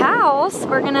the house.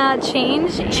 We're gonna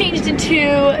changed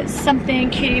into something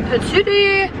cutie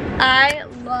patootie. I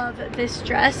love this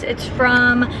dress. It's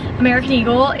from American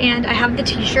Eagle, and I have the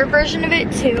t-shirt version of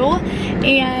it too,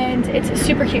 and it's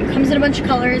super cute. It comes in a bunch of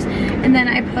colors, and then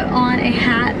I put on a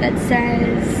hat that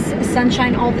says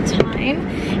sunshine all the time.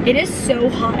 It is so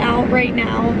hot out right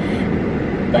now.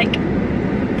 Like,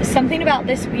 something about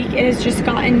this week, it has just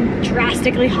gotten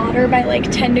drastically hotter by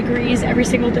like 10 degrees every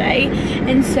single day,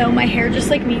 and so my hair just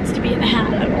like needs to be in a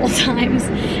hat at all times.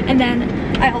 And then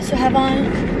I also have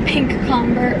on pink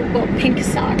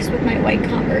socks with my white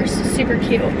Converse. Super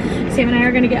cute. Sam and I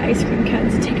are gonna get ice cream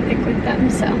cones and take a pic with them.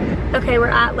 So okay, we're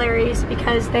at Larry's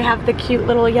because they have the cute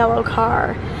little yellow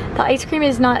car. The ice cream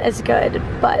is not as good,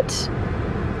 but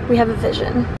we have a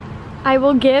vision. I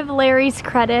will give Larry's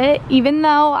credit, even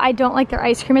though I don't like their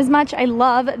ice cream as much. I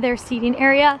love their seating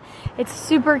area. It's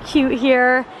super cute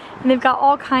here, and they've got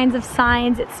all kinds of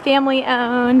signs. It's family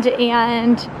owned,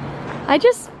 and I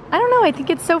don't know, I think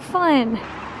it's so fun.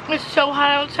 It's so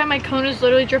hot outside. My cone is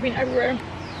literally dripping everywhere.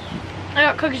 I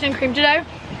got cookies and cream today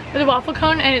with a waffle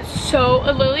cone, and it's so,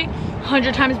 literally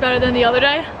 100 times better than the other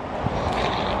day.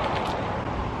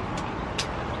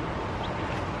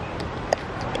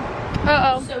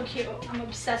 Uh-oh. So cute. I'm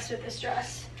obsessed with this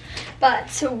dress.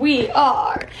 But we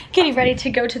are getting ready to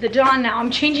go to the Dawn now.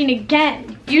 I'm changing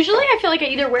again. Usually I feel like I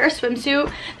either wear a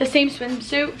swimsuit, the same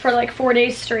swimsuit for like 4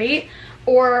 days straight,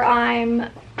 or I'm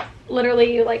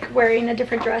literally like wearing a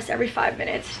different dress every 5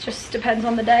 minutes. Just depends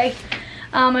on the day.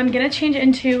 I'm gonna change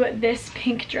into this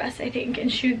pink dress, I think,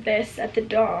 and shoot this at the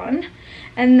Dawn.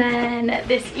 And then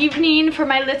this evening for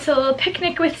my little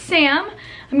picnic with Sam,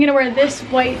 I'm gonna wear this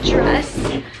white dress,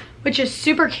 which is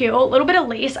super cute. A little bit of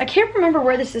lace. I can't remember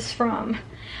where this is from.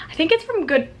 I think it's from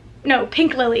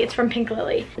Pink Lily. It's from Pink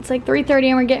Lily. It's like 3:30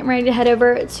 and we're getting ready to head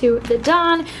over to the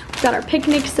Dawn. We've got our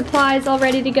picnic supplies all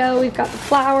ready to go. We've got the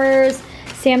flowers.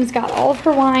 Sam's got all of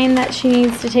her wine that she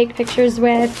needs to take pictures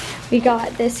with. We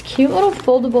got this cute little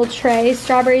foldable tray,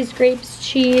 strawberries, grapes,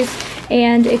 cheese,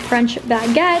 and a French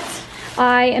baguette.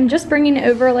 I am just bringing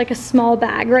over like a small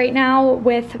bag right now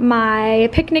with my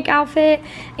picnic outfit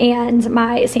and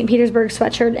my St. Petersburg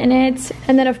sweatshirt in it.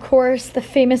 And then of course the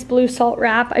famous blue salt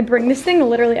wrap. I bring this thing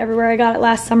literally everywhere. I got it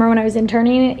last summer when I was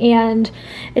interning, and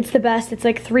it's the best. It's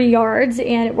like 3 yards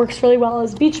and it works really well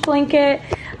as beach blanket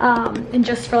and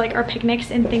just for like our picnics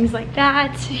and things like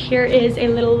that. Here is a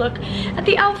little look at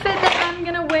the outfit that I'm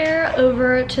gonna wear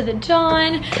over to the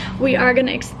Dawn. We are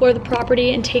gonna explore the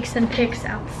property and take some pics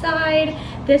outside.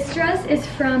 This dress is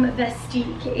from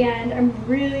Vestique and I'm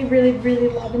really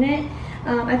loving it.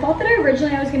 I thought that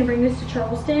originally I was gonna bring this to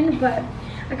Charleston, but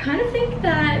I kind of think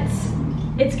that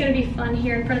it's gonna be fun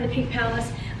here in front of the Pink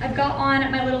Palace. I've got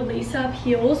on my little lace-up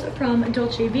heels from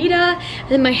Dolce Vita, and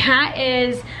then my hat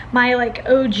is my like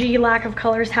OG lack of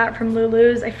colors hat from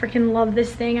Lulu's. I freaking love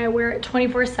this thing. I wear it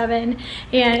 24/7,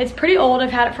 and it's pretty old. I've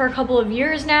had it for a couple of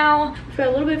years now. We've got a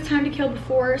little bit of time to kill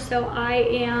before, so I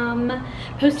am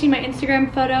posting my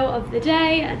Instagram photo of the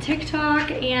day, a TikTok,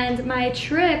 and my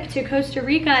trip to Costa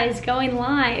Rica is going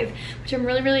live, which I'm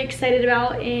really excited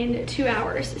about in 2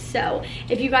 hours. So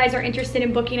if you guys are interested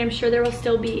in booking, I'm sure there will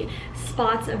still be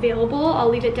spots available. I'll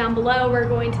leave it down below. We're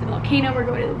going to the volcano, we're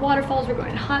going to the waterfalls, we're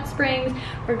going to hot springs,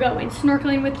 we're going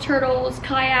snorkeling with turtles,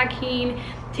 kayaking,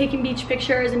 taking beach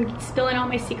pictures, and spilling all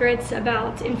my secrets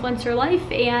about influencer life,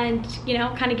 and you know,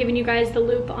 kind of giving you guys the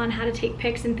loop on how to take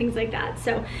pics and things like that.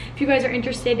 So if you guys are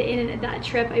interested in that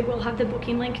trip, I will have the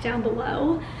booking link down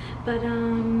below. But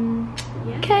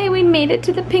yeah. Okay, we made it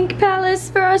to the Pink Palace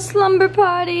for our slumber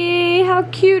party. How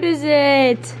cute is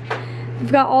it?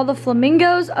 We've got all the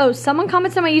flamingos. Oh, someone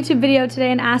commented on my YouTube video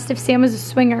today and asked if Sam was a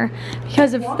swinger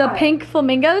because of the pink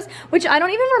flamingos, which I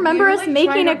don't even remember us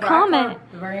making a comment.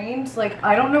 Brains, like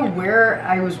I don't know where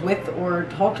I was with or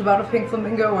talked about a pink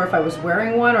flamingo, or if I was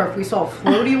wearing one, or if we saw a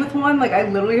floaty with one. Like I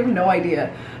literally have no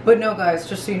idea. But no, guys,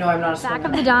 just so you know, I'm not a swimmer. Back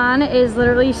of the Dawn is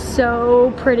literally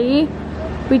so pretty.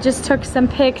 We just took some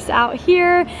pics out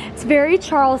here. It's very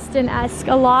Charleston-esque.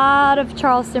 A lot of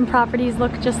Charleston properties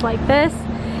look just like this.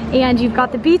 And you've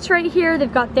got the beach right here.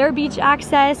 They've got their beach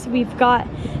access. We've got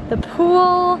the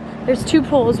pool. There's 2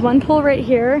 pools. One pool right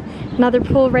here, another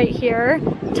pool right here.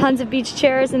 Tons of beach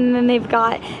chairs, and then they've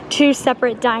got 2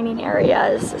 separate dining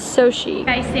areas. So chic.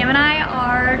 Okay, Sam and I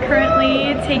are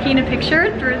currently taking a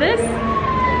picture through this.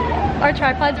 Our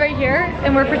tripod's right here,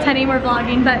 and we're pretending we're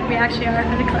vlogging, but we actually are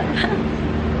for the clip.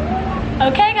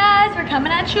 Okay guys, we're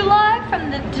coming at you live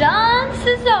from the Dawn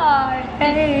Cesar.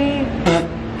 Hey.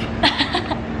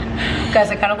 Guys,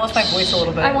 I kind of lost my voice a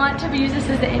little bit. I want to use this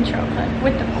as the intro clip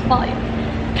with the volume.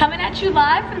 Coming at you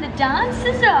live from the Dawn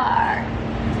Cesar.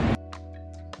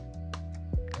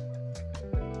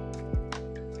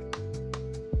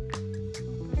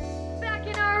 Back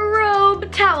in our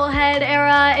robe towel head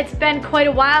era. It's been quite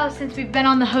a while since we've been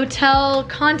on the hotel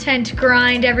content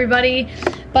grind, everybody.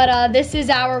 But this is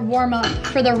our warm-up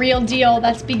for the real deal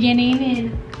that's beginning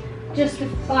in just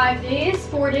 5 days,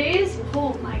 4 days.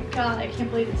 Oh my God, I can't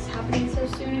believe it's happening so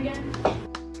soon again.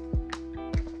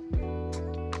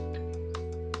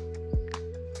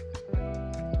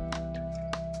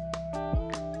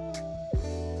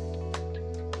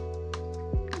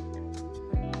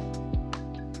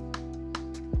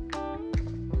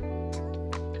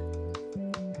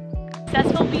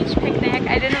 Successful beach picnic.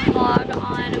 I didn't vlog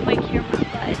on my camera,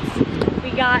 but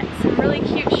we got some really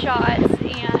cute shots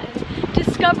and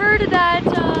discovered that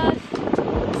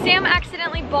Sam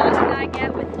accidentally bought a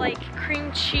baguette with like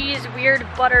cream cheese, weird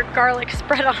butter garlic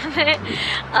spread on it.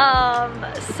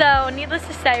 So needless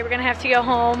to say, we're gonna have to go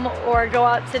home or go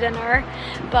out to dinner,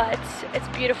 but it's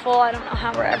beautiful. I don't know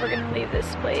how we're ever gonna leave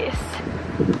this place,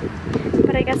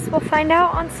 but I guess we'll find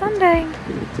out on Sunday.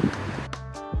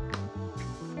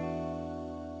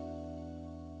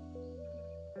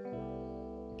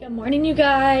 Good morning, you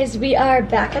guys. We are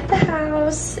back at the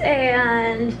house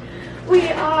and we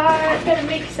are gonna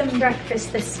make some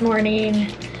breakfast this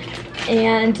morning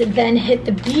and then hit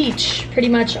the beach pretty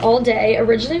much all day.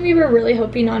 Originally, we were really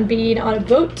hoping on being on a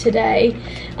boat today.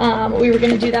 We were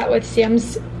gonna do that with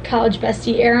Sam's college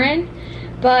bestie, Erin,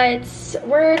 but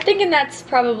we're thinking that's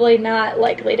probably not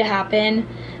likely to happen,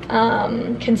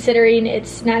 considering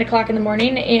it's 9 o'clock in the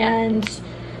morning and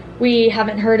we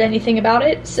haven't heard anything about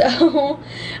it. So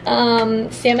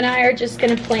Sam and I are just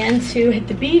gonna plan to hit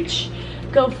the beach,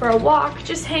 go for a walk,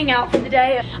 just hang out for the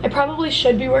day. I probably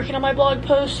should be working on my blog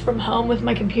post from home with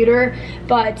my computer,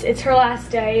 but it's her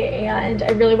last day and I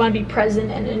really want to be present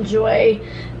and enjoy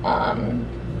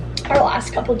our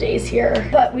last couple days here.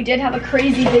 But we did have a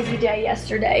crazy busy day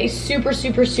yesterday. Super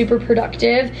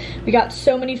productive. We got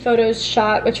so many photos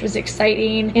shot, which was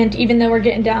exciting. And even though we're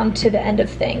getting down to the end of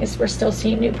things, we're still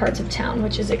seeing new parts of town,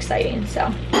 which is exciting. So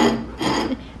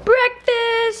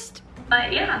breakfast.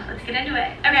 But yeah, let's get into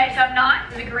it. Okay, so I'm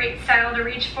not the great style to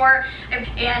reach for,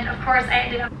 and of course I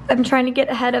ended up... I'm trying to get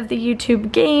ahead of the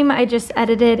YouTube game. I just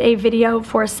edited a video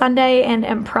for Sunday and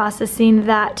am processing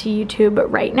that to YouTube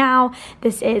right now.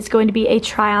 This is going to be a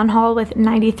try-on haul with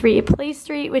 93 Play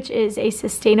Street, which is a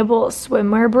sustainable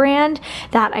swimwear brand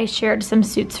that I shared some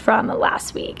suits from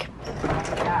last week.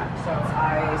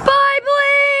 Bye,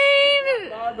 Blaine!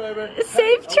 Bye, baby.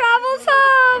 Safe travels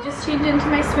home! I just changed into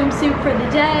my swimsuit for the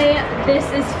day. This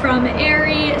is from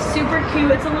Aerie, super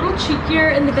cute. It's a little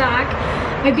cheekier in the back.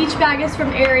 My beach bag is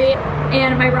from Aerie,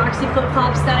 and my Roxy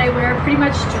flip-flops that I wear pretty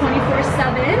much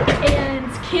 24/7.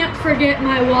 And can't forget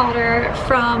my water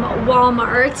from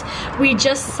Walmart. We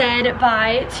just said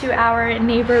bye to our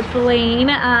neighbor Blaine.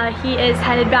 He is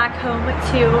headed back home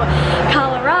to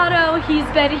Colorado. He's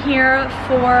been here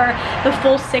for the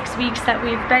full 6 weeks that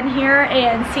we've been here,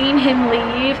 and seeing him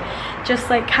leave just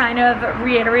like kind of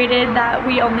reiterated that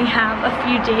we only have a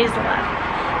few days left,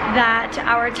 that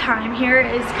our time here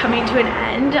is coming to an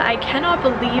end. I cannot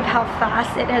believe how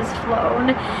fast it has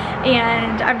flown,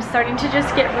 and I'm starting to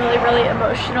just get really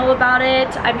emotional about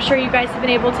it. I'm sure you guys have been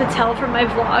able to tell from my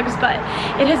vlogs, but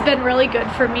it has been really good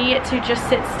for me to just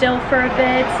sit still for a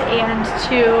bit and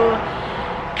to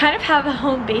kind of have a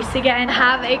home base again,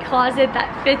 have a closet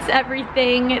that fits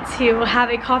everything, to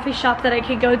have a coffee shop that I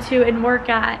can go to and work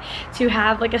at, to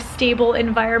have like a stable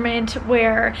environment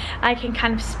where I can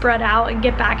kind of spread out and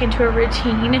get back into a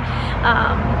routine.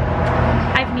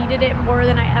 I've needed it more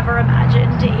than I ever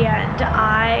imagined, and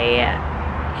I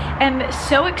am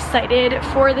so excited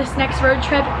for this next road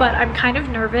trip, but I'm kind of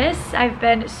nervous. I've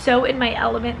been so in my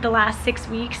element the last 6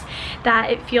 weeks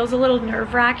that it feels a little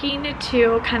nerve-wracking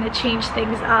to kind of change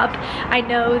things up. I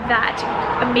know that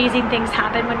amazing things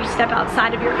happen when you step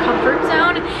outside of your comfort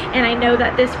zone, and I know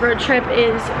that this road trip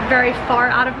is very far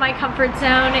out of my comfort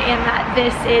zone and that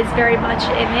this is very much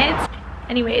in it.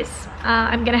 Anyways,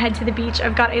 I'm gonna head to the beach.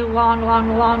 I've got a long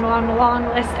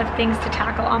list of things to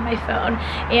tackle on my phone,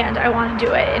 and I want to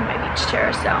do it in my beach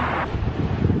chair, so.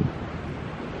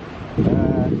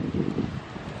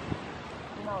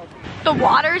 The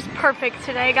water's perfect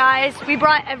today, guys. We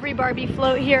brought every Barbie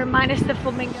float here, minus the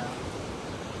flamingo.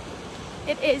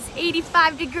 It is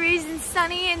 85 degrees and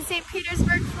sunny in St.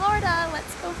 Petersburg, Florida.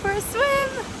 Let's go for a swim.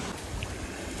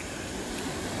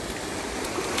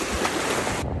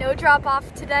 No drop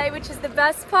off today, which is the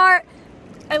best part.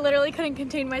 I literally couldn't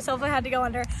contain myself. I had to go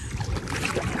under.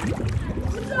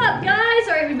 What's up, guys?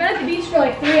 All right, we've been at the beach for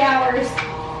like 3 hours,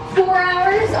 4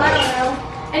 hours, I don't know.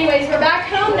 Anyways, we're back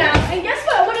home now. And guess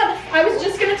what? What up? I was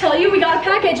just gonna tell you we got a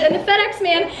package, and the FedEx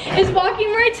man is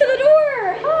walking right to the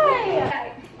door.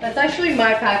 Hi. That's actually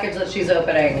my package that she's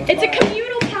opening. It's a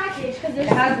communal package because it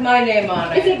has my name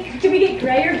on it. Did we get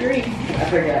gray or green? I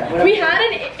forget. We had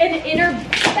an inner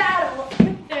battle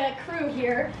with the crew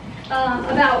here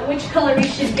about which color we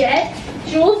should get.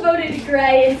 Jules voted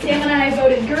gray and Sam and I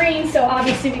voted green, so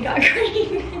obviously we got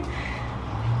green.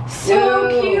 So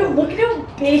Whoa. Cute. Look at how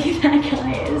big that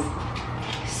guy is.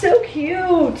 So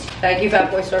cute. Thank you,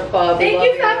 Fat Boy Surf Club. Thank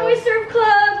you, Fat Boy Surf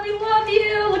Club. We love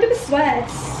you. Look at the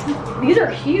sweats. These are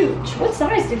huge. What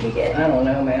size did you get? I don't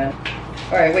know, man.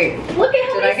 All right, wait. Look at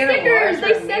how many stickers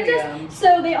they sent us.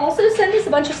 So they also sent us a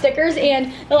bunch of stickers,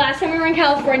 and the last time we were in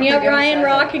California, Ryan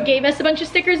Rock gave us a bunch of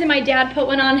stickers, and my dad put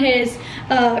one on his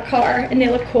car, and they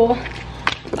look cool.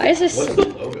 Why is this? What's the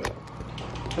logo?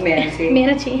 Manatee.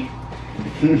 Manatee.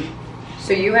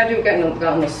 So you had to have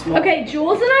gotten the small. Okay,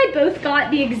 Jules and I both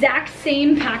got the exact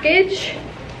same package,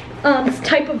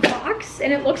 type of box,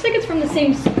 and it looks like it's from the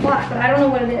same spot, but I don't know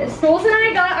what it is. Jules and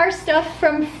I got our stuff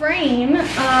from Frame.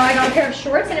 I got a pair of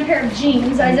shorts and a pair of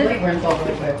jeans, as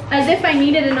if I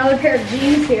needed another pair of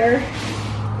jeans here.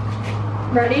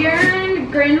 Ready, Erin?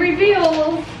 Grand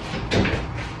reveal.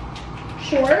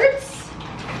 Shorts.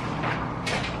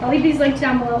 I'll leave these linked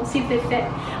down below. Let's see if they fit.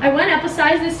 I went up a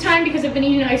size this time because I've been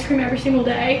eating ice cream every single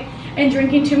day and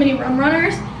drinking too many rum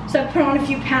runners. So I put on a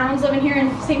few pounds living here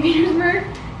in St. Petersburg.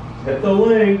 Hit the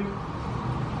link.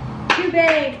 Too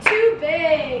big, too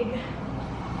big.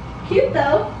 Cute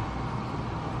though.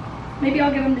 Maybe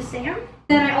I'll give them to Sam.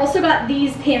 Then I also got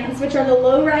these pants, which are the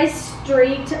low-rise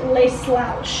straight lace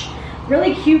slouch.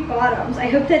 Really cute bottoms. I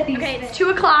hope that these fit. It's 2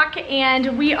 o'clock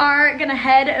and we are gonna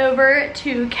head over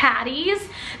to Caddy's.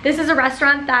 This is a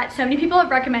restaurant that so many people have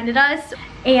recommended us,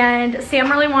 and Sam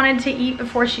really wanted to eat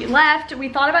before she left. We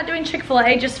thought about doing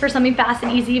Chick-fil-A just for something fast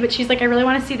and easy, but she's like, I really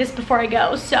want to see this before I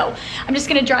go. So I'm just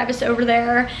gonna drive us over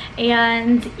there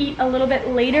and eat a little bit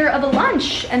later of a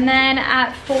lunch. And then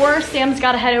at 4, Sam's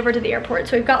gotta head over to the airport.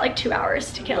 So we've got like 2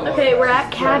 hours to kill. Okay, we're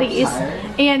at Caddy's,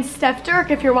 and Steph Dirk,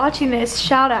 if you're watching this,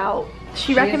 shout out.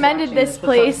 She recommended this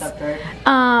place.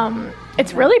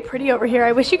 It's really pretty over here.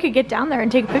 I wish you could get down there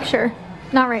and take a picture.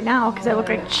 Not right now because I look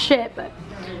like shit, but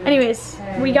anyways,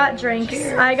 we got drinks.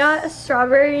 I got a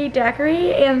strawberry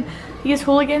daiquiri and these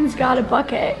hooligans got a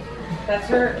bucket. That's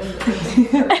her.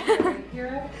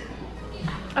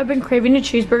 I've been craving a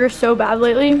cheeseburger so bad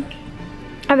lately.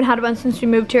 I haven't had one since we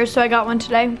moved here, so I got one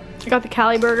today. I got the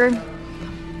Cali burger.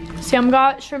 Sam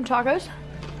got shrimp tacos.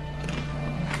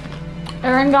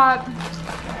 Erin got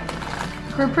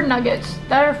grouper nuggets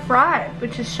that are fried,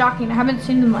 which is shocking. I haven't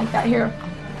seen them like that here.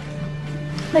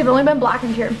 They've only been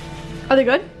blackened here. Are they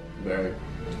good? Very,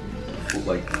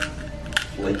 like,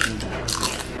 flaky.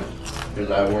 Is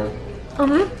that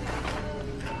word?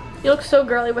 You look so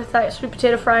girly with that sweet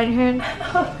potato fry in your hand.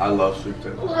 I love sweet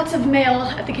potato. Lots of mail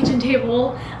at the kitchen table.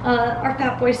 Our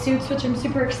Fat Boy suits, which I'm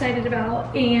super excited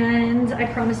about. And I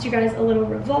promised you guys a little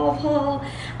Revolve haul.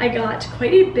 I got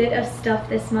quite a bit of stuff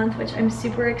this month, which I'm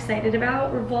super excited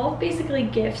about. Revolve basically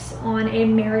gifts on a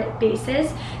merit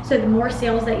basis. So the more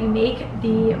sales that you make,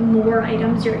 the more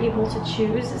items you're able to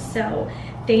choose. So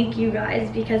thank you guys,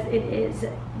 because it is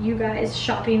you guys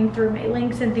shopping through my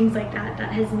links and things like that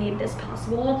that has made this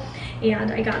possible.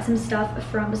 And I got some stuff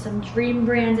from some dream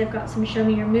brands. I've got some Show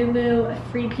Me Your Moo,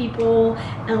 Free People,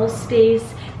 allll,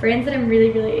 brands that I'm really,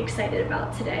 really excited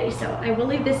about today. So I will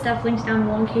leave this stuff linked down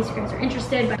below in case you guys are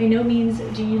interested. By no means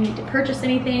do you need to purchase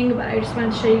anything, but I just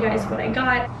wanted to show you guys what I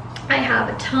got. I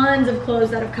have tons of clothes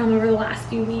that have come over the last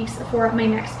few weeks for my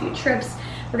next few trips.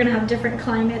 We're gonna have different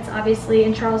climates, obviously,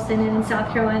 in Charleston and in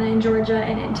South Carolina and Georgia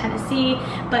and in Tennessee.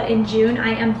 But in June,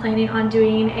 I am planning on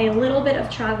doing a little bit of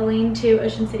traveling to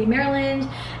Ocean City, Maryland,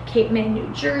 Cape May,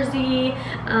 New Jersey.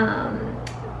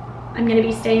 I'm gonna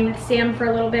be staying with Sam for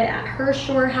a little bit at her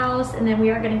shore house, and then we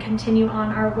are gonna continue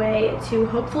on our way to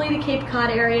hopefully the Cape Cod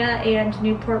area and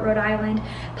Newport, Rhode Island,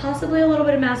 possibly a little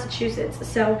bit of Massachusetts.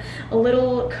 So a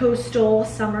little coastal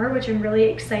summer, which I'm really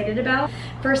excited about.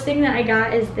 First thing that I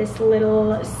got is this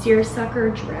little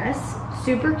seersucker dress.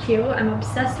 Super cute, I'm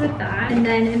obsessed with that. And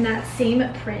then in that same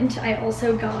print, I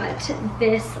also got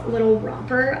this little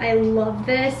romper. I love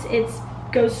this. It's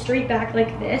goes straight back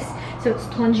like this, so it's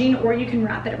plunging, or you can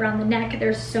wrap it around the neck.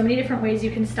 There's so many different ways you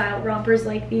can style rompers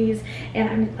like these, and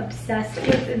I'm obsessed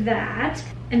with that.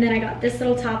 And then I got this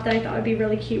little top that I thought would be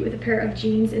really cute with a pair of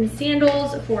jeans and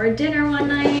sandals for dinner one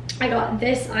night. I got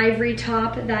this ivory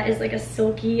top that is like a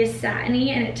silky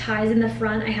satiny, and it ties in the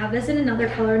front. I have this in another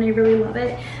color and I really love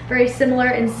it. Very similar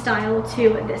in style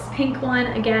to this pink one.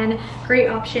 Again, great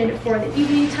option for the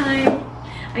evening time.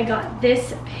 I got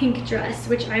this pink dress,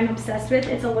 which I'm obsessed with.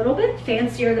 It's a little bit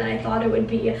fancier than I thought it would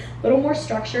be, a little more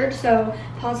structured, so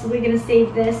possibly gonna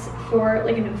save this for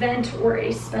like an event or a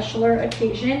specialer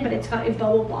occasion, but it's got a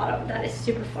bubble bottom that is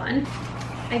super fun.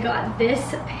 I got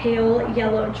this pale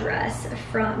yellow dress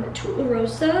from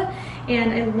Tularosa,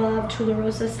 and I love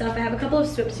Tularosa stuff. I have a couple of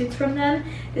swimsuits from them.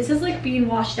 This is like being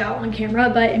washed out on camera,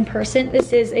 but in person,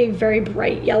 this is a very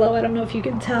bright yellow. I don't know if you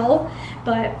can tell,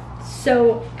 but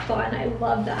so fun. I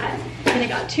love that. And I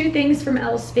got two things from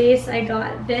allll. I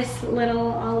got this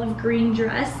little olive green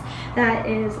dress that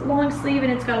is long sleeve,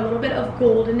 and it's got a little bit of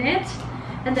gold in it.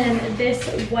 And then this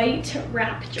white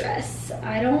wrap dress.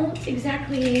 I don't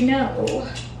exactly know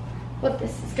what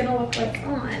this is gonna look like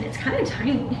on. It's kind of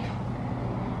tiny.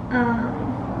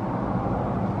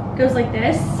 Goes like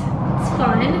this. It's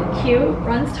fun, cute,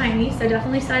 runs tiny, so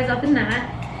definitely size up in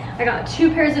that. I got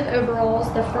 2 pairs of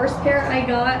overalls. The first pair I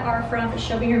got are from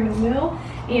Show Me Your Moo,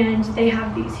 and they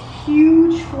have these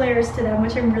huge flares to them,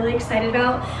 which I'm really excited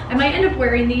about. I might end up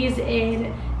wearing these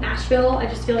in Nashville. I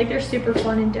just feel like they're super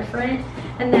fun and different.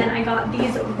 And then I got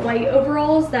these white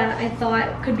overalls that I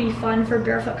thought could be fun for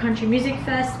Barefoot Country Music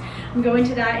Fest. I'm going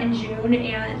to that in June,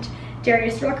 and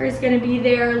Darius Rucker is going to be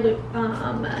there,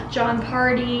 John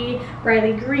Party,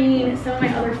 Riley Green, some of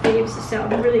my other faves, so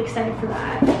I'm really excited for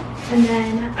that. And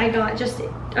then I got just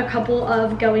a couple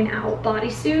of going out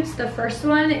bodysuits. The first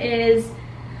one is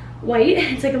white.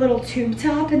 It's like a little tube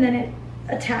top, and then it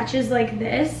attaches like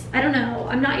this. I don't know,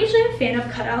 I'm not usually a fan of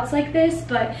cutouts like this,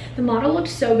 but the model looked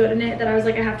so good in it that I was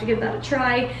like, I have to give that a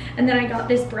try. And then I got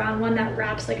this brown one that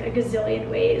wraps like a gazillion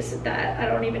ways that I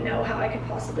don't even know how I could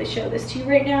possibly show this to you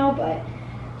right now, but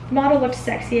the model looked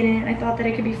sexy in it, and I thought that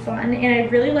it could be fun. And I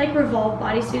really like Revolve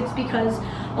bodysuits because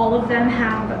all of them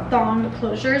have thong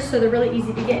closures, so they're really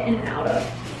easy to get in and out of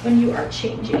when you are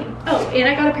changing. Oh, and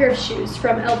I got a pair of shoes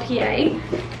from LPA.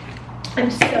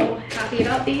 I'm so happy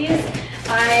about these.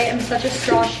 I am such a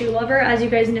straw shoe lover, as you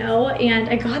guys know, and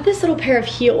I got this little pair of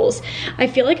heels. I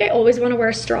feel like I always want to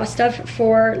wear straw stuff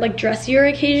for like dressier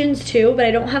occasions too, but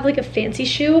I don't have like a fancy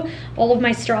shoe. All of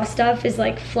my straw stuff is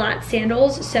like flat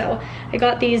sandals, so I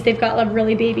got these. They've got a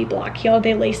really baby block heel.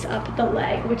 They lace up the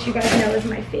leg, which you guys know is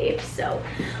my fave. So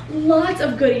lots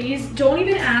of goodies. Don't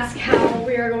even ask how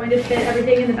we are going to fit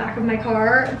everything in the back of my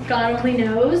car. God only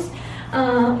knows.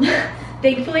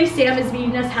 Thankfully, Sam is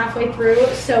meeting us halfway through,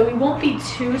 so we won't be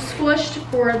too squished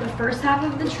for the first half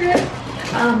of the trip,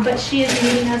 but she is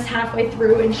meeting us halfway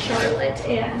through in Charlotte,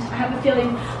 and I have a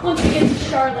feeling once we get to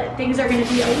Charlotte, things are going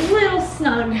to be a little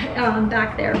snug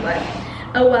back there, but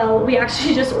oh well. We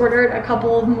actually just ordered a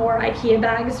couple of more IKEA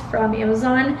bags from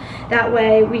Amazon. That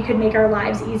way we could make our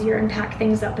lives easier and pack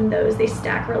things up in those. They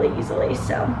stack really easily,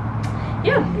 so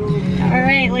yeah. All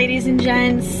right, ladies and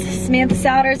gents, Samantha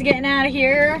Souter's getting out of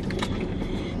here.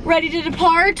 Ready to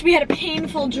depart. We had a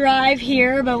painful drive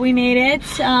here, but we made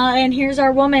it. And here's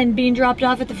our woman being dropped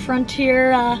off at the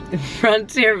Frontier.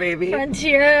 Frontier, baby.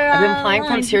 Frontier. I've been flying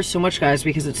Frontier so much, guys,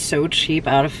 because it's so cheap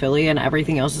out of Philly, and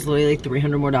everything else is literally like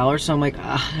 $300 more. So I'm like,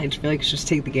 I just feel like I should just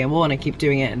take the gamble, and I keep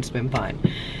doing it, and it's been fine.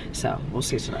 So we'll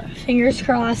see today. Fingers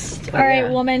crossed. All right,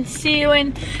 woman. See you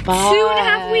in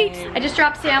 2.5 weeks. I just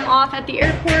dropped Sam off at the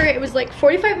airport. It was like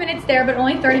 45 minutes there, but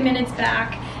only 30 minutes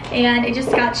back. And it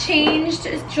just got changed.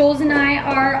 Jules and I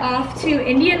are off to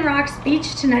Indian Rocks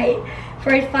Beach tonight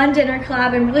for a fun dinner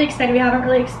collab. I'm really excited. We haven't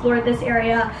really explored this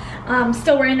area.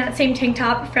 Still wearing that same tank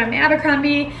top from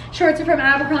Abercrombie. Shorts are from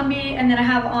Abercrombie. And then I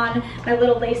have on my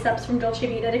little lace-ups from Dolce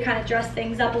Vita to kind of dress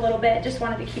things up a little bit. Just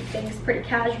wanted to keep things pretty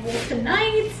casual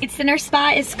tonight. Its dinner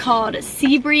spot is called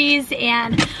Sea Breeze,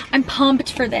 and I'm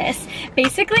pumped for this.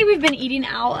 Basically, we've been eating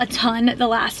out a ton the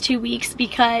last 2 weeks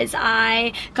because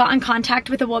I got in contact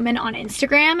with a woman on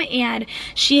Instagram, and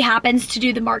she happens to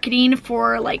do the marketing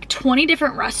for like 20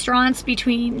 different restaurants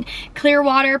between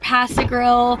Clearwater, Pasta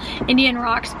Grill, Indian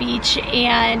Rocks Beach,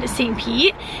 and St.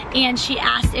 Pete, and she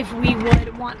asked if we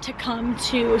would want to come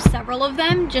to several of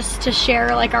them just to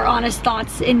share like our honest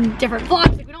thoughts in different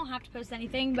vlogs. Like, we don't have to post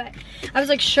anything, but I was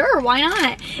like, sure, why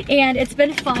not? And it's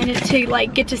been fun to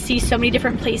like get to see so many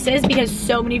different places because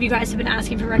so many of you guys have been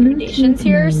asking for recommendations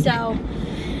here, so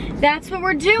that's what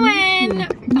we're doing.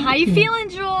 How you feeling,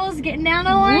 Jules? Getting down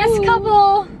to the last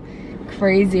couple.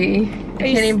 Crazy. I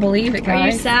can't even believe it, guys. Are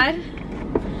you sad?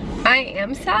 I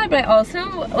am sad, but I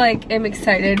also like am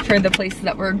excited for the places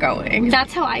that we're going.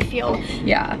 That's how I feel.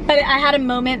 Yeah. But I had a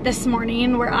moment this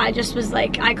morning where I just was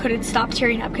like, I couldn't stop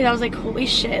tearing up because I was like, holy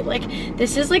shit, like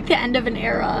this is like the end of an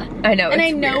era. I know. And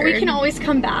I know weird. We can always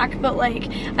come back, but like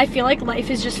I feel like life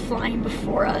is just flying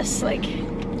before us. Like,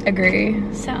 agree.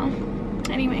 So,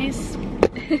 anyways,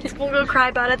 we'll go cry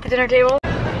about it at the dinner table.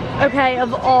 Okay,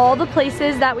 of all the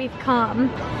places that we've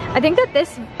come, I think that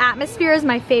this atmosphere is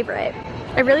my favorite.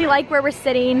 I really like where we're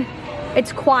sitting.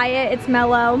 It's quiet, it's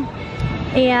mellow.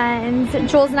 And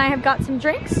Jules and I have got some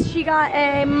drinks. She got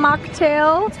a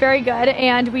mocktail. It's very good.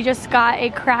 And we just got a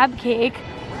crab cake.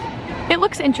 It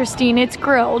looks interesting, it's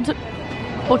grilled.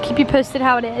 We'll keep you posted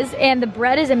how it is. And the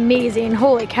bread is amazing,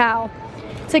 holy cow.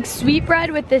 It's like sweet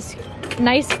bread with this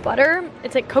nice butter.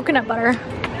 It's like coconut butter.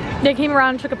 They came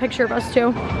around and took a picture of us too.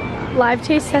 Live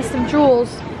taste test of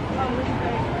Jules.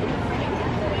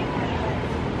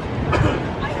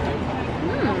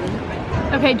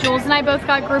 Okay, Jules and I both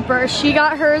got grouper. She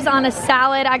got hers on a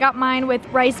salad. I got mine with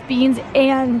rice, beans,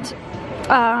 and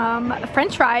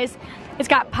French fries. It's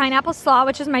got pineapple slaw,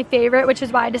 which is my favorite, which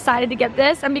is why I decided to get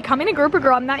this. I'm becoming a grouper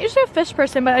girl. I'm not usually a fish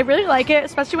person, but I really like it,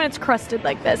 especially when it's crusted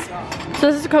like this. So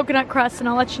this is a coconut crust, and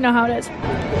I'll let you know how it is.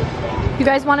 You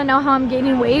guys want to know how I'm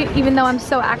gaining weight, even though I'm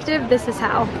so active? This is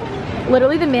how.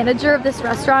 Literally, the manager of this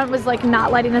restaurant was like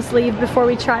not letting us leave before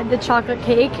we tried the chocolate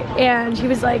cake, and he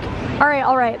was like,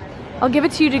 all right, I'll give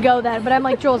it to you to go then. But I'm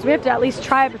like, Jules, we have to at least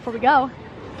try it before we go.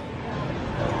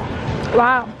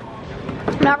 Wow.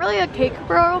 Not really a cake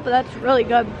girl, but that's really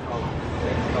good.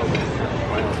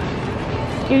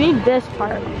 You need this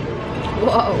part.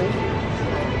 Whoa.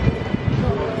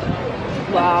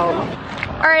 Wow.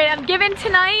 All right, I'm giving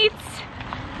tonight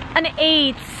an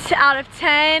 8 out of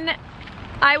 10.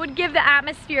 I would give the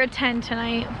atmosphere a 10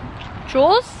 tonight.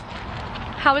 Jules,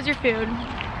 how was your food?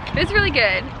 It was really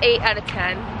good. 8 out of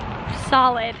 10.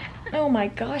 Solid. Oh my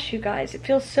gosh, you guys, it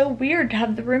feels so weird to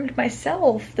have the room to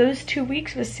myself. Those 2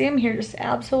 weeks with Sam here just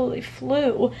absolutely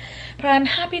flew. But I'm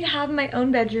happy to have my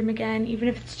own bedroom again, even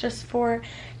if it's just for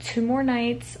 2 more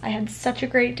nights. I had such a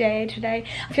great day today.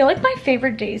 I feel like my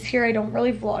favorite days here, I don't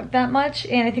really vlog that much,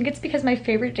 and I think it's because my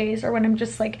favorite days are when I'm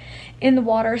just like in the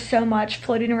water so much,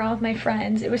 floating around with my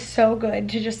friends. It was so good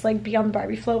to just like be on the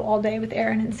Barbie float all day with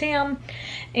Aaron and Sam,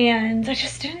 and I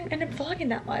just didn't end up vlogging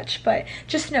that much. But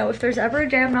just know, if there's ever a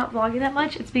day I'm not vlogging that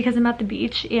much, it's because I'm at the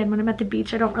beach, and when I'm at the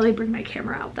beach I don't really bring my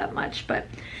camera out that much. But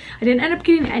I didn't end up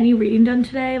getting any reading done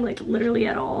today, like literally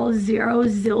at all. Zero,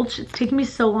 zilch. It's taken me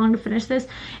so long to finish this.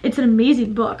 It's an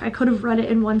amazing book. I could have read it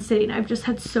in one sitting. I've just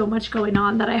had so much going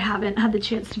on that I haven't had the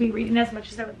chance to be reading as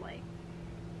much as I would like.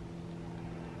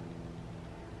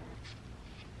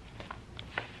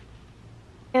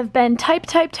 I've been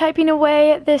typing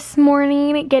away this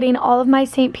morning, getting all of my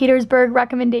St. Petersburg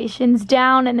recommendations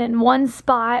down and in one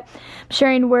spot,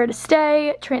 sharing where to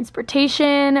stay,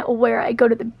 transportation, where I go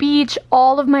to the beach,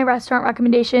 all of my restaurant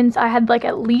recommendations. I had like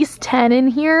at least 10 in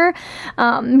here.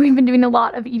 We've been doing a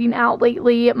lot of eating out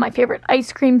lately, my favorite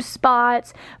ice cream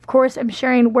spots. Of course, I'm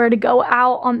sharing where to go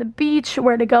out on the beach,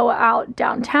 where to go out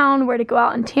downtown, where to go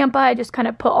out in Tampa. I just kind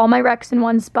of put all my recs in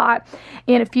one spot,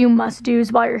 and a few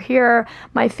must-dos while you're here.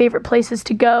 My favorite places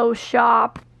to go,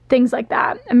 shop, things like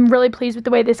that. I'm really pleased with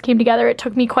the way this came together. It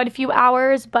took me quite a few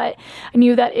hours, but I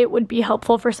knew that it would be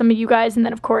helpful for some of you guys, and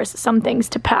then of course some things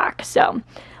to pack. So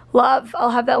love.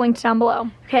 I'll have that linked down below.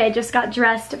 Okay, I just got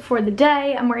dressed for the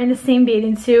day. I'm wearing the same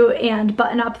bathing suit and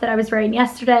button-up that I was wearing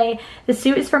yesterday. The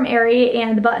suit is from Aerie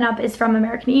and the button-up is from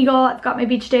American Eagle. I've got my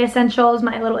beach day essentials,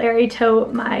 my little Aerie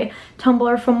tote, my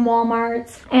tumbler from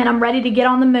Walmart, and I'm ready to get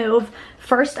on the move.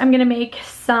 First, I'm gonna make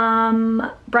some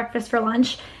breakfast for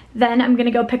lunch. Then I'm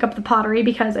gonna go pick up the pottery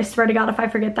because I swear to God, if I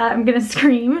forget that, I'm gonna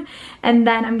scream. And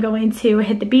then I'm going to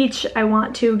hit the beach. I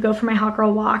want to go for my hot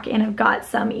girl walk, and I've got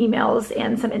some emails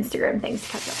and some Instagram things to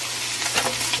catch up.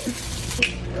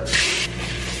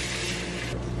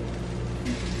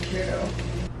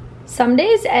 Some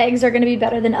days eggs are gonna be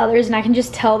better than others, and I can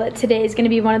just tell that today is gonna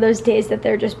be one of those days that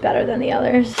they're just better than the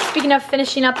others. Speaking of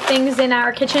finishing up things in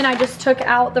our kitchen, I just took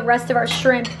out the rest of our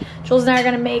shrimp. Jules and I are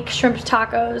gonna make shrimp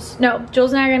tacos. No,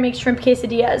 Jules and I are gonna make shrimp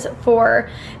quesadillas for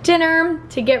dinner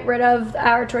to get rid of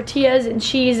our tortillas and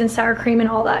cheese and sour cream and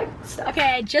all that stuff.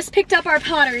 Okay, I just picked up our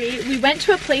pottery. We went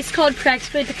to a place called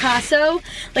Practically Picasso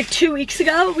like 2 weeks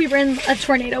ago. We were in a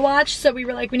tornado watch, so we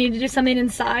were like, we need to do something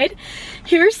inside.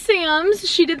 Here's Sam's.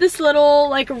 She did this little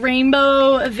like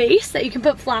rainbow vase that you can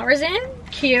put flowers in.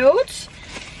 Cute.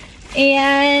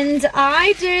 And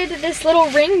I did this little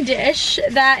ring dish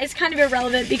that is kind of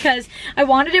irrelevant because I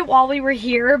wanted it while we were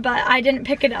here, but I didn't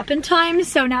pick it up in time,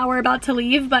 so now we're about to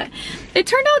leave. But it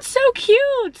turned out so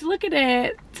cute. Look at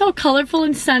it. It's all colorful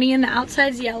and sunny, and the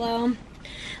outside's yellow.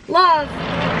 Love.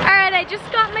 Alright, I just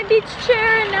got my beach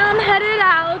chair and now I'm headed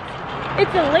out.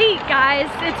 It's late, guys.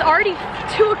 It's already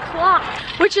 2 o'clock,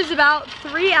 which is about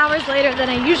 3 hours later than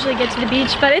I usually get to the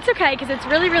beach, but it's okay because it's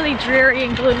really, really dreary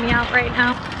and gloomy out right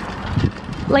now.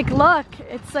 Like, look,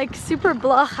 it's like super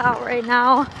blah out right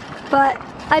now, but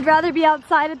I'd rather be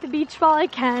outside at the beach while I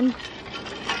can.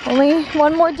 Only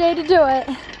one more day to do it.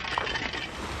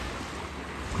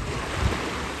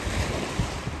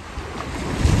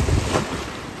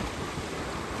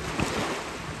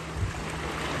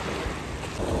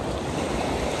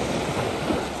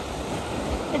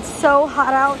 It's so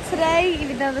hot out today,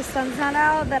 even though the sun's not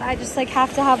out, that I just like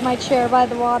have to have my chair by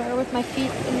the water with my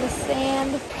feet in the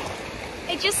sand.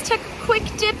 I just took a quick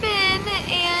dip in,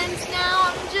 and now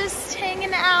I'm just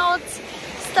hanging out,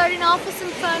 starting off with some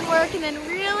fun work, and then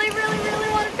really, really, really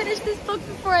want to finish this book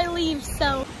before I leave,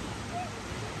 so.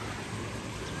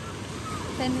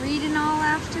 Been reading all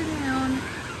afternoon.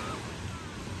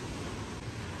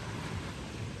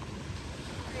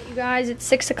 You guys, it's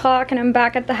 6 o'clock and I'm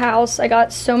back at the house. I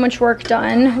got so much work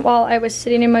done while I was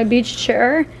sitting in my beach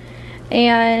chair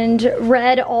and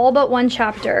read all but one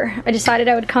chapter. I decided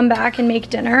I would come back and make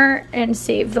dinner and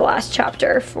save the last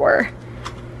chapter for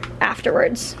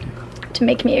afterwards to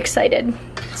make me excited.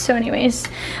 So anyways,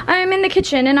 I'm in the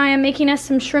kitchen and I am making us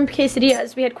some shrimp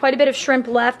quesadillas. We had quite a bit of shrimp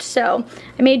left, so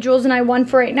I made Jules and I one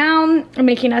for right now. I'm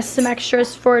making us some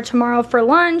extras for tomorrow for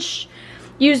lunch.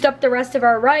 Used up the rest of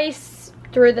our rice,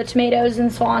 threw the tomatoes and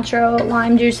cilantro,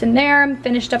 lime juice in there,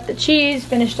 finished up the cheese,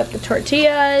 finished up the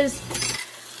tortillas.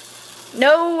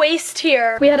 No waste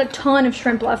here. We had a ton of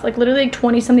shrimp left, like literally like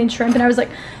 20 something shrimp, and I was like,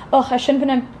 oh, I shouldn't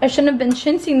have been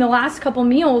chincing the last couple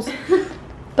meals,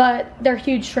 but they're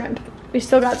huge shrimp. We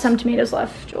still got some tomatoes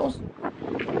left, Jules.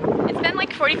 It's been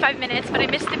like 45 minutes, but I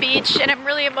missed the beach and I'm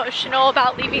really emotional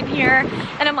about leaving here.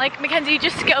 And I'm like, Mackenzie,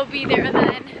 just go be there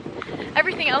then.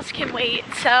 Everything else can wait.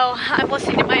 So I'm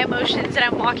listening to my emotions and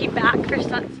I'm walking back for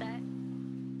sunset.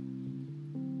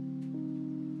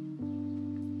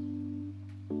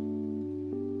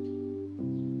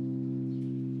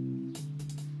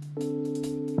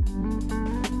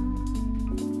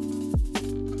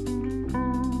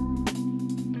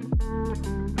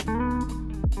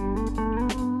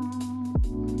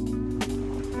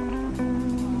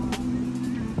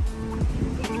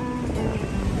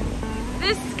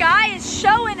 The sky is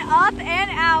showing up and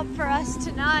out for us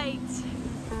tonight.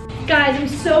 Guys, I'm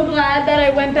so glad that I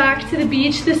went back to the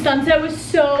beach. The sunset was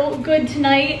so good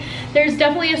tonight. There's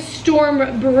definitely a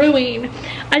storm brewing.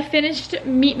 I finished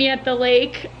Meet Me at the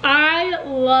Lake. I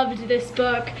loved this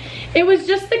book. It was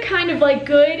just the kind of like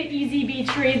good, easy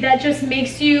beach read that just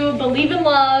makes you believe in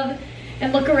love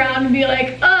and look around and be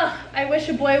like, ugh, I wish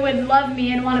a boy would love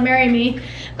me and want to marry me.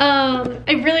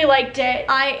 I really liked it.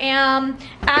 I am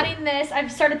adding this.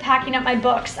 I've started packing up my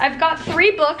books. I've got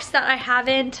 3 books that I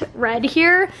haven't read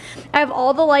here. I have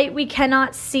All the Light We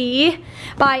Cannot See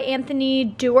by Anthony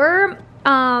Doerr.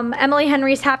 Emily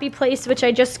Henry's Happy Place, which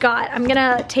I just got. I'm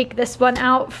gonna take this one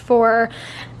out for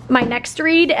my next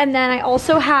read. And then I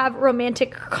also have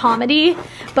romantic comedy,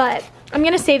 but I'm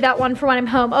gonna save that one for when I'm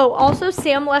home. Oh, also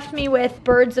Sam left me with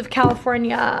Birds of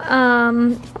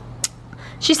California.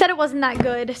 She said it wasn't that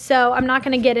good, so I'm not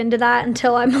gonna get into that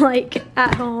until I'm like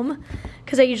at home,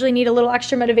 because I usually need a little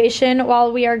extra motivation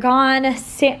while we are gone.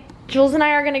 Jules and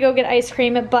I are gonna go get ice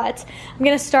cream, but I'm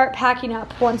gonna start packing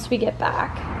up once we get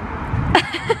back.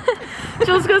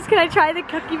 Jules goes, can I try the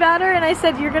cookie batter? And I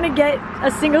said, you're gonna get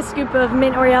a single scoop of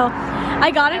mint Oreo.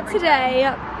 I got it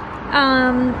today.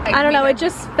 I don't know, it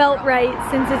just felt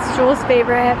right since it's Jules'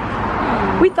 favorite.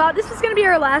 We thought this was gonna be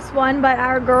our last one, but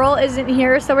our girl isn't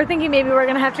here, so we're thinking maybe we're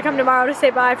gonna have to come tomorrow to say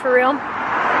bye for real.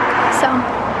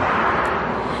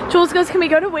 So, Jules goes, can we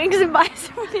go to Wings and buy a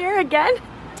souvenir again?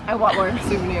 I want more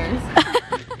souvenirs.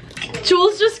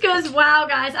 Jules just goes, wow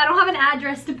guys, I don't have an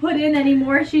address to put in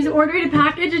anymore. She's ordering a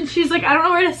package and she's like, I don't know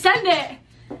where to send it.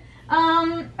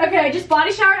 Okay, I just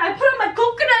body showered. I put on my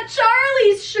Coconut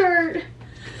Charlie's shirt.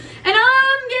 And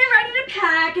I'm getting ready to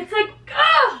pack. It's like,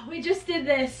 oh, we just did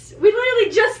this. We literally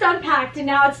just unpacked and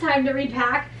now it's time to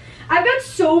repack. I've got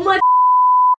so much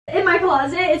in my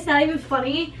closet, it's not even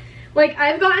funny. Like,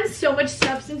 I've gotten so much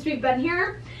stuff since we've been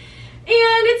here. And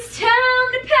it's time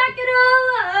to pack it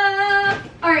all up.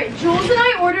 All right, Jules and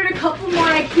I ordered a couple more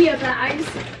IKEA bags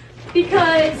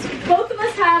because both of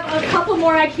us have a couple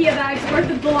more IKEA bags worth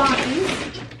of belongings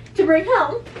to bring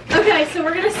home. Okay, so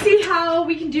we're gonna see how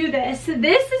we can do this.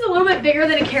 This is a little bit bigger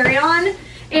than a carry-on,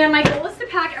 and my goal is to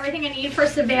pack everything I need for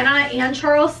Savannah and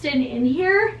Charleston in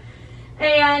here.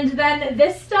 And then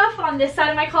this stuff on this side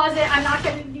of my closet, I'm not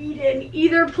gonna need in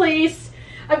either place.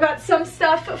 I've got some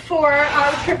stuff for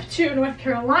our trip to North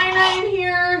Carolina in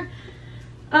here.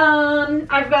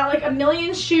 I've got like a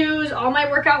million shoes, all my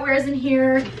workout wears in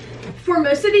here. For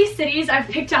most of these cities, I've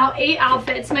picked out 8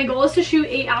 outfits. My goal is to shoot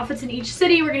 8 outfits in each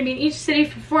city. We're gonna be in each city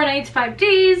for 4 nights, 5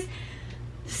 days.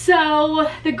 So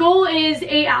the goal is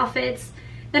 8 outfits.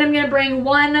 Then I'm gonna bring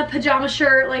 1 pajama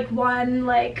shirt, like 1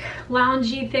 like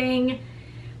loungy thing,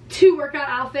 2 workout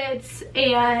outfits,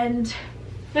 and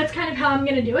that's kind of how I'm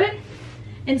gonna do it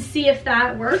and see if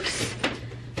that works.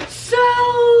 So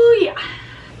yeah,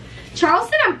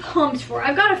 Charleston I'm pumped for.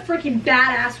 I've got a freaking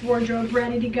badass wardrobe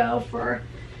ready to go for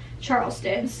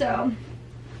Charleston. So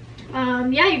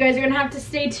yeah, you guys are gonna have to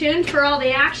stay tuned for all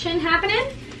the action happening.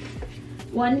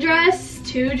 1 dress,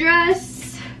 2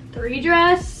 dress, 3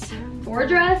 dress, 4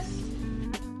 dress.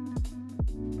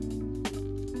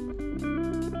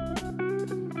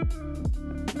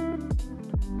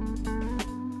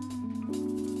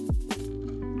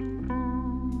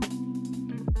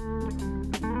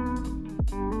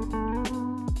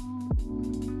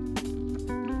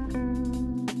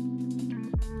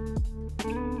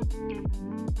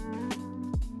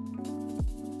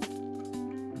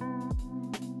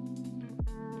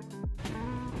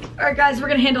 All right, guys, we're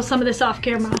gonna handle some of this off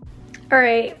camera. All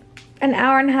right, an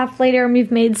hour and a half later, and we've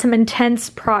made some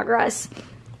intense progress.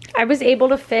 I was able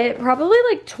to fit probably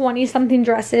like 20 something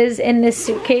dresses in this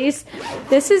suitcase.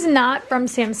 This is not from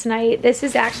Samsonite. This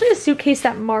is actually a suitcase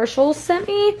that Marshall sent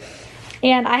me.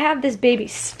 And I have this baby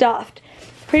stuffed.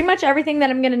 Pretty much everything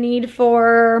that I'm gonna need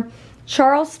for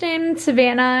Charleston,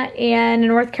 Savannah, and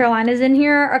North Carolina is in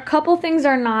here. A couple things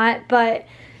are not, but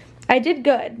I did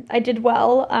good. I did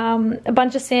well. A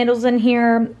bunch of sandals in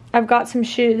here. I've got some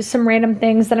shoes, some random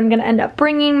things that I'm gonna end up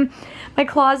bringing. My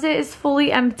closet is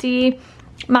fully empty,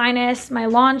 minus my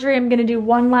laundry. I'm gonna do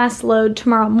one last load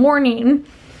tomorrow morning.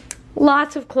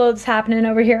 Lots of clothes happening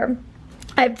over here.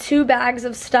 I have 2 bags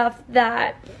of stuff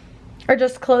that are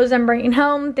just clothes I'm bringing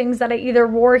home, things that I either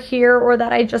wore here or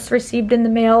that I just received in the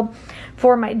mail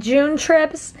for my June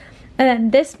trips. And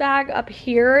then this bag up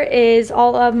here is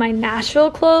all of my Nashville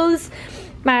clothes,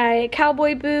 my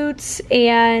cowboy boots,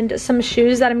 and some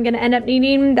shoes that I'm gonna end up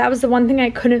needing. That was the one thing I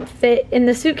couldn't fit in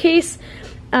the suitcase.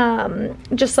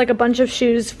 Just like a bunch of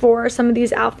shoes for some of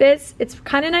these outfits. It's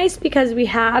kind of nice because we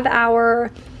have our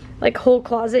like whole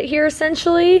closet here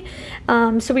essentially.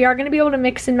 So we are gonna be able to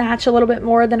mix and match a little bit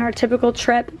more than our typical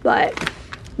trip, but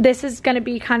this is gonna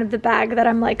be kind of the bag that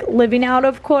I'm like living out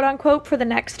of, quote unquote, for the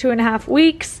next 2.5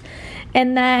 weeks.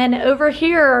 And then over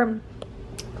here,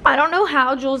 I don't know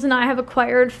how Jules and I have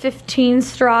acquired 15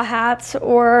 straw hats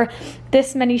or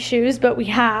this many shoes, but we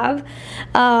have.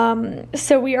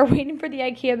 So we are waiting for the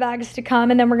IKEA bags to come,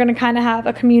 and then we're gonna kind of have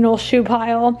a communal shoe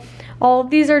pile. All of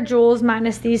these are Jules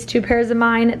minus these 2 pairs of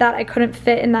mine that I couldn't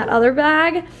fit in that other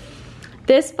bag.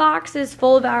 This box is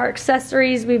full of our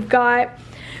accessories. We've got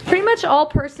pretty much all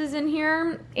purses in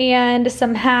here and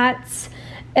some hats.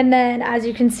 And then as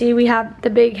you can see, we have the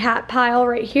big hat pile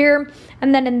right here.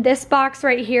 And then in this box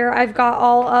right here, I've got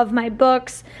all of my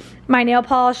books, my nail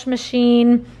polish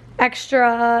machine,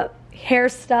 extra hair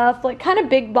stuff, like kind of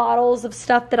big bottles of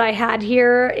stuff that I had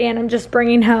here and I'm just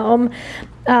bringing home.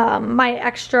 My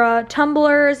extra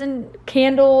tumblers and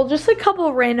candle, just a couple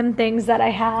of random things that I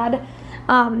had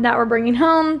that we're bringing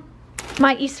home.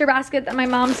 My Easter basket that my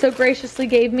mom so graciously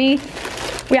gave me.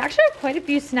 We actually have quite a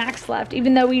few snacks left,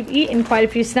 even though we've eaten quite a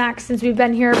few snacks since we've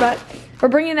been here, but we're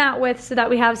bringing that with so that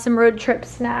we have some road trip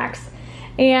snacks.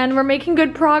 And we're making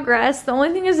good progress. The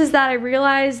only thing is that I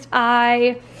realized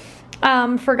I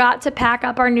forgot to pack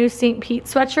up our new St. Pete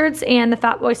sweatshirts and the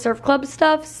Fat Boy Surf Club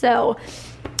stuff, so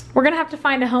we're gonna have to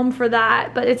find a home for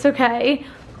that, but it's okay.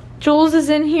 Jules is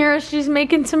in here, she's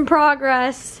making some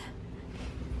progress.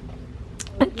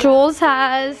 Jules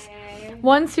has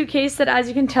one suitcase that, as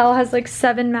you can tell, has like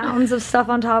 7 mounds of stuff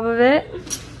on top of it.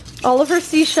 All of her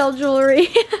seashell jewelry.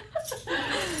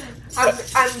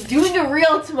 I'm doing a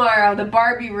reel tomorrow, the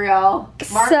Barbie reel.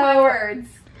 Mark my words.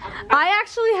 I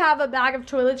actually have a bag of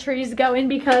toiletries going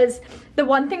because the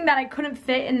one thing that I couldn't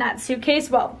fit in that suitcase,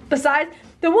 well, besides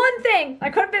the one thing, I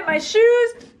couldn't fit my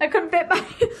shoes, I couldn't fit my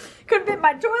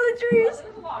toiletries.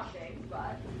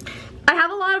 I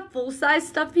have a lot of full-size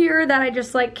stuff here that I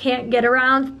just like can't get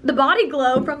around. The body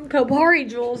glow from Kopari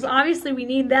Jules, obviously we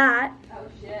need that. Oh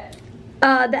shit.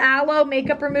 The aloe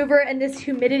makeup remover and this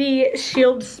humidity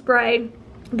shield spray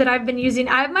that I've been using.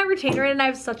 I have my retainer in and I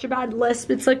have such a bad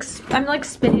lisp. It's like, I'm like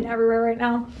spinning everywhere right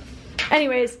now.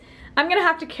 Anyways, I'm gonna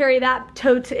have to carry that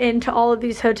tote into all of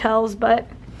these hotels, but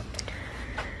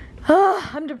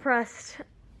I'm depressed.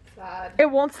 Sad. It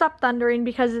won't stop thundering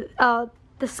because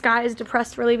the sky is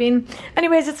depressed for leaving.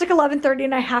 Anyways, it's like 11:30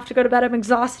 and I have to go to bed. I'm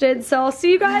exhausted. So I'll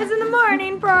see you guys in the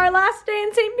morning for our last day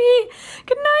in St. Pete.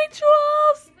 Good night,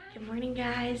 Jules. Good morning,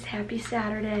 guys. Happy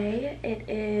Saturday. It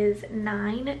is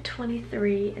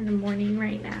 9:23 in the morning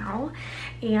right now.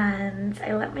 And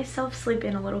I let myself sleep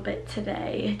in a little bit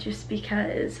today just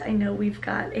because I know we've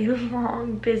got a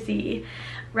long, busy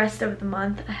rest of the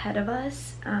month ahead of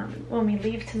us. When we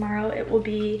leave tomorrow, it will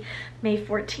be May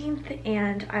 14th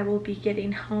and I will be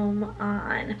getting home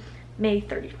on May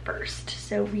 31st.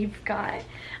 So we've got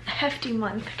a hefty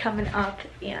month coming up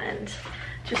and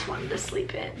just wanted to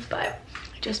sleep in. But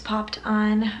I just popped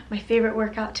on my favorite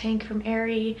workout tank from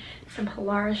Aerie, some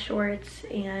Halara shorts,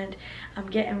 and I'm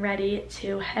getting ready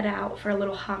to head out for a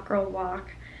little hot girl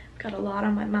walk. Got a lot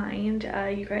on my mind.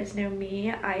 You guys know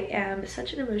me. I am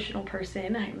such an emotional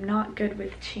person. I'm not good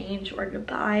with change or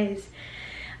goodbyes.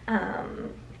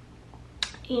 And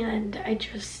I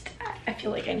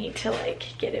feel like I need to like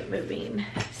get it moving,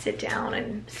 sit down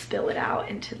and spill it out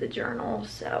into the journal.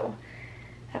 So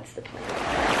that's the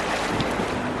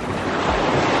plan.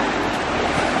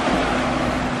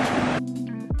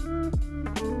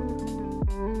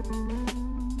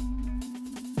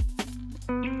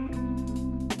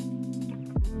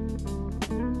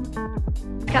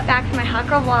 Got back from my hot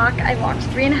girl walk. I walked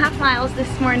 3.5 miles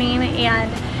this morning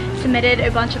and submitted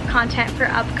a bunch of content for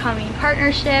upcoming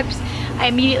partnerships. I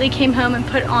immediately came home and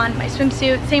put on my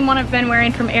swimsuit, same one I've been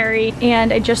wearing from Aerie,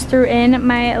 and I just threw in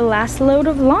my last load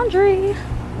of laundry.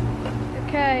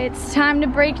 Okay, it's time to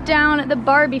break down the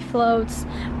Barbie floats.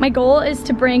 My goal is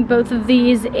to bring both of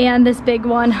these and this big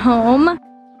one home.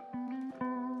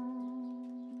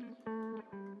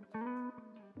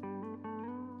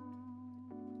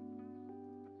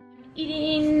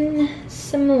 Eating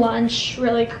some lunch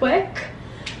really quick,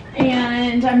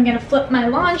 and I'm gonna flip my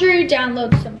laundry,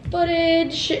 download some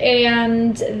footage,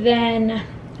 and then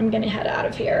I'm gonna head out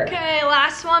of here. Okay,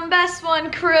 last one, best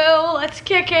one, crew. Let's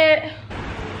kick it.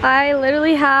 I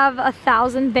literally have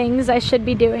 1,000 things I should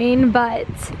be doing, but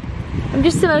I'm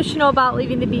just emotional about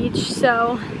leaving the beach,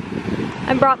 so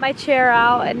I brought my chair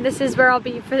out, and this is where I'll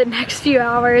be for the next few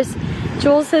hours.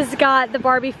 Jules has got the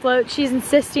Barbie float. She's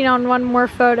insisting on one more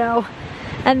photo,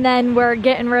 and then we're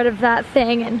getting rid of that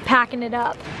thing and packing it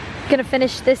up. Gonna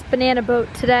finish this banana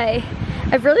boat today.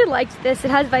 I've really liked this.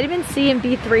 It has vitamin C and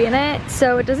B3 in it,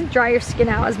 so it doesn't dry your skin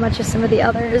out as much as some of the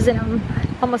others, and I'm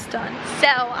almost done. So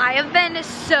I have been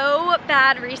so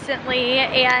bad recently,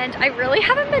 and I really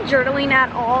haven't been journaling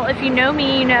at all. If you know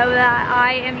me, you know that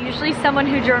I am usually someone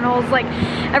who journals like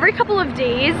every couple of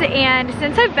days, and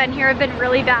since I've been here I've been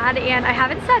really bad, and I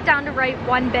haven't sat down to write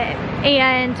one bit.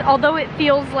 And although it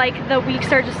feels like the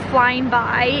weeks are just flying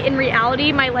by, in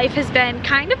reality my life has been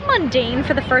kind of mundane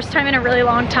for the first time in a really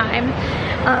long time.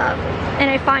 And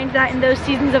I find that in those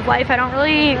seasons of life I don't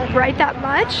really write that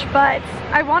much, but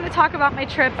I want to talk about my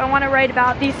trip. I want to write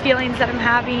about these feelings that I'm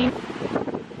having.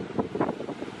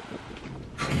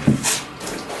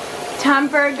 Time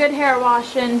for a good hair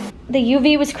washing. The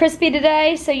UV was crispy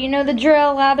today, so you know the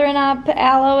drill, lathering up,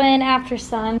 aloe in after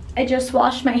sun. I just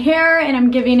washed my hair and I'm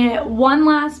giving it one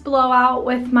last blowout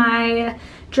with my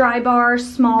Dry Bar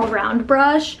small round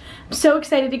brush. I'm so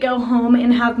excited to go home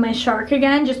and have my shark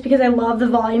again, just because I love the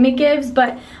volume it gives,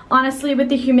 but honestly with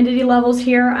the humidity levels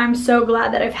here, I'm so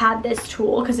glad that I've had this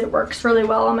tool because it works really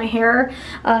well on my hair.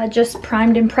 Just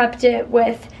primed and prepped it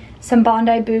with some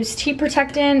Bondi Boost heat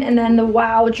protectant and then the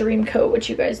Wow Dream Coat, which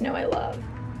you guys know I love.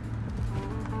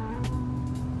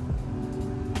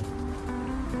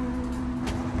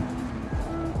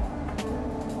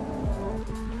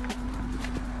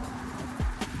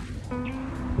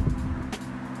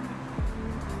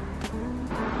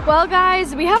 Well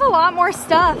guys, we have a lot more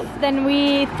stuff than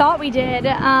we thought we did.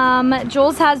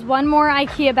 Jules has one more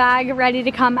IKEA bag ready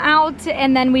to come out,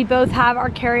 and then we both have our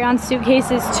carry-on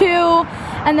suitcases too.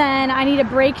 And then I need to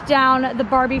break down the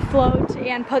Barbie float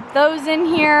and put those in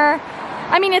here.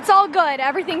 I mean, it's all good.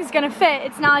 Everything's gonna fit.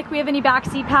 It's not like we have any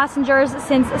backseat passengers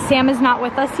since Sam is not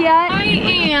with us yet. I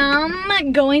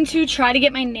am going to try to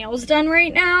get my nails done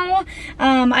right now.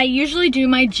 I usually do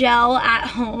my gel at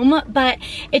home, but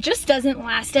it just doesn't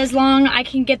last as long. I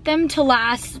can get them to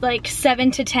last like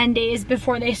 7 to 10 days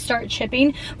before they start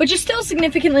chipping, which is still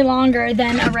significantly longer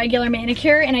than a regular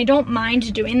manicure, and I don't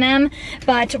mind doing them,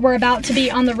 but we're about to be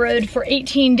on the road for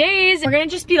 18 days. We're gonna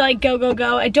just be like go, go,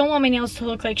 go. I don't want my nails to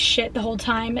look like shit the whole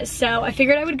time, so I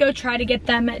figured I would go try to get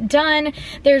them done.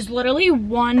 There's literally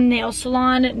one nail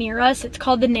salon near us. It's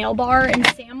called the Nail Bar, and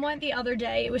Sam went the other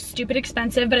day. It was stupid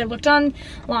expensive, but I looked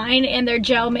online and their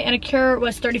gel manicure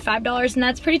was $35, and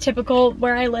that's pretty typical.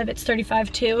 Where I live, it's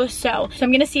 $35 too. So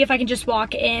I'm gonna see if I can just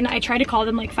walk in. I tried to call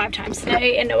them like 5 times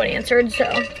today and no one answered, so.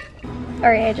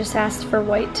 Alright, I just asked for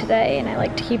white today, and I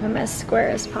like to keep them as square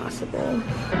as possible.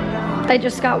 I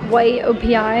just got white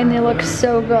OPI and they look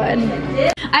so good.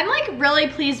 I'm like really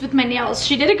pleased with my nails.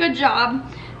 She did a good job.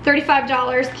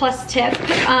 $35 plus tip.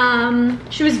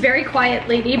 She was very quiet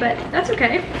lady, but that's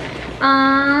okay.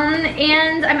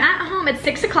 And I'm at home at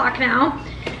 6 o'clock now.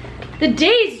 The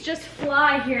days just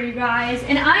fly here, you guys,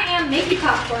 and I am making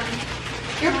popcorn.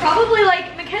 You're probably like,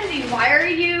 McKenzie, why are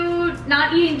you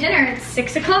not eating dinner? It's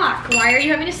 6 o'clock. Why are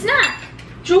you having a snack?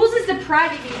 Jules is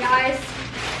depriving me, guys.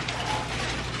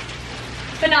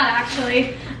 But not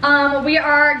actually. We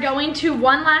are going to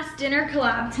one last dinner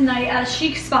collab tonight at a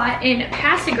chic spot in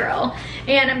Pass-A-Grille,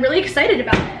 and I'm really excited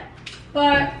about it.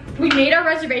 But we made our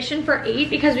reservation for 8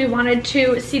 because we wanted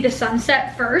to see the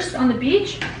sunset first on the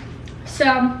beach.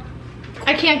 So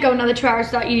I can't go another 2 hours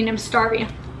without eating. I'm starving.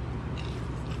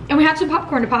 And we had some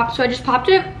popcorn to pop, so I just popped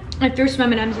it. I threw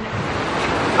some M&Ms in it.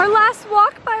 Our last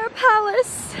walk by our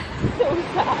palace. So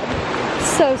sad.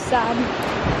 So sad.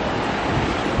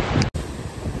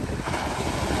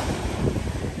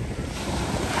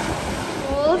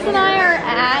 Jules and I are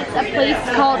at a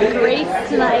place called Grace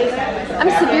tonight. I'm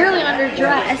severely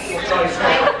underdressed.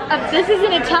 This is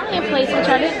an Italian place, which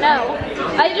I didn't know.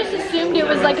 I just assumed it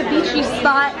was like a beachy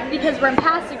spot because we're in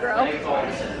Passigro.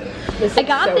 I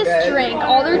got this drink.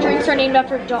 All their drinks are named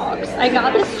after dogs. I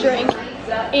got this drink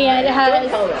and it has,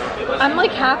 I'm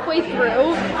like halfway through.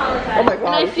 Oh my God, and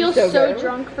I feel so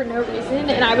drunk for no reason.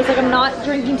 And I was like, I'm not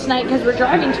drinking tonight because we're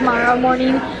driving tomorrow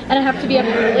morning and I have to be up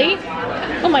early.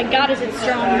 Oh my God, is it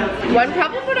strong? One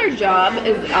problem with our job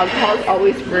is alcohol is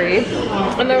always free.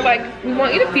 And they're like, we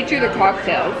want you to feature the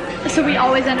cocktails. So we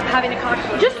always end up having a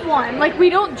cocktail. Just one. Like we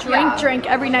don't drink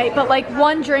every night, but like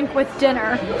one drink with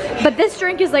dinner. But this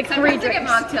drink is like three drinks. Get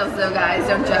mocktails though, guys,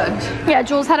 don't judge. Yeah,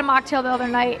 Jules had a mocktail the other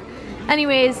night.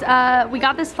 Anyways, we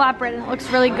got this flatbread and it looks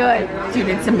really good. Dude,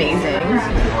 it's amazing.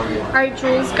 All right,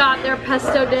 Jules got their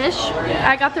pesto dish.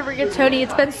 I got the rigatoni.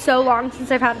 It's been so long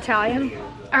since I've had Italian.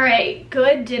 All right,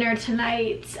 good dinner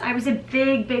tonight. I was a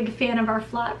big fan of our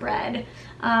flatbread.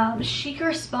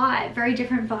 Chicer spot, very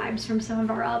different vibes from some of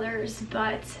our others,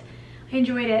 but I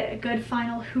enjoyed it. A good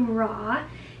final hoorah.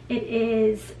 It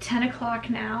is 10 o'clock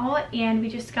now and we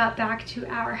just got back to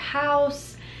our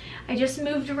house. I just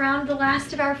moved around the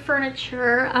last of our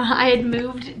furniture. I had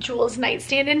moved Jules'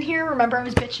 nightstand in here. Remember I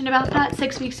was bitching about that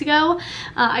 6 weeks ago?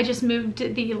 I just moved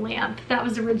the lamp that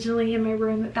was originally in my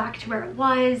room back to where it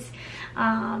was.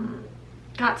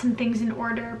 Got some things in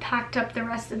order, packed up the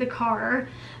rest of the car.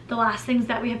 The last things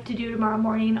that we have to do tomorrow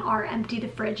morning are empty the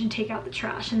fridge and take out the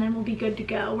trash, and then we'll be good to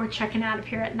go. We're checking out of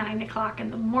here at 9 o'clock in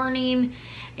the morning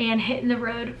and hitting the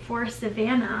road for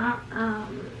Savannah.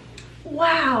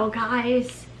 Wow,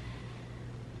 guys.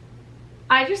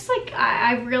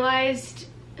 I realized,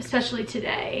 especially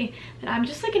today, that I'm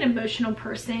just like an emotional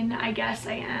person. I guess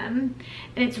I am.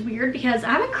 And it's weird because I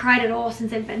haven't cried at all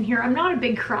since I've been here. I'm not a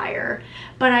big crier,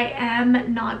 but I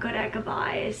am not good at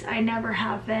goodbyes. I never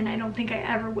have been. I don't think I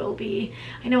ever will be.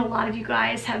 I know a lot of you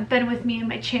guys have been with me in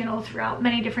my channel throughout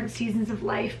many different seasons of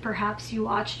life. Perhaps you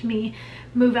watched me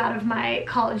move out of my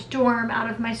college dorm, out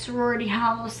of my sorority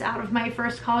house, out of my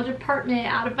first college apartment,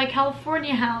 out of my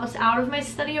California house, out of my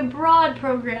study abroad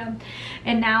program,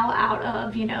 and now out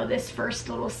of, you know, this first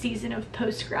little season of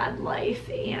post-grad life.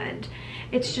 And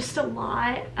it's just a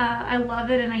lot. I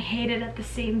love it and I hate it at the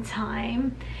same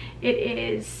time. It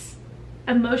is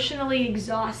emotionally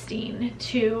exhausting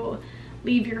to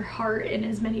leave your heart in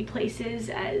as many places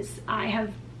as I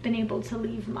have been able to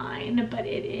leave mine, but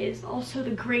it is also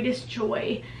the greatest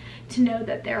joy to know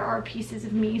that there are pieces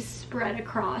of me spread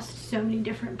across so many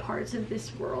different parts of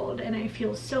this world, and I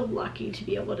feel so lucky to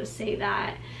be able to say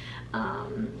that.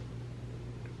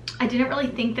 I didn't really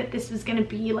think that this was gonna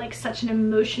be like such an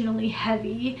emotionally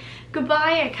heavy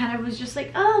goodbye. I kind of was just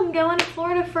like, oh, I'm going to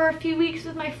Florida for a few weeks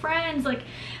with my friends, like,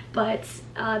 but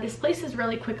this place has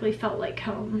really quickly felt like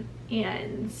home,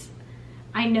 and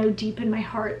I know deep in my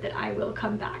heart that I will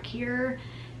come back here.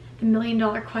 The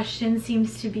million-dollar question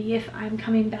seems to be if I'm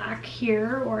coming back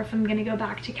here or if I'm gonna go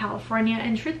back to California,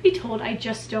 and truth be told, I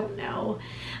just don't know.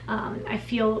 I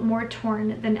feel more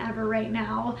torn than ever right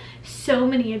now. So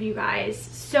many of you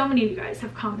guys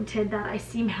have commented that I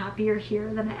seem happier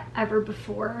here than ever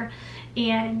before,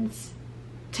 and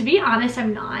to be honest,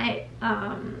 I'm not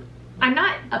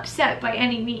upset by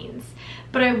any means,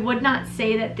 but I would not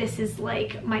say that this is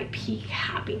like my peak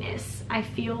happiness. I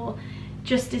feel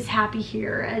just as happy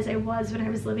here as I was when I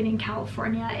was living in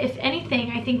California. If anything,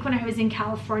 I think when I was in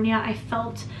California, I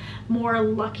felt more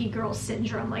lucky girl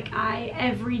syndrome. Like I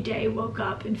every day woke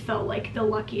up and felt like the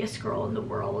luckiest girl in the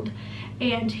world.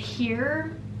 And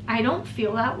here, I don't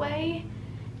feel that way.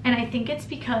 And I think it's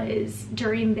because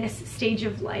during this stage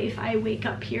of life, I wake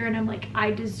up here and I'm like,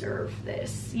 I deserve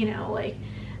this, you know, like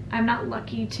I'm not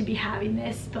lucky to be having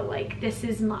this, but like this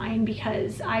is mine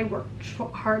because I worked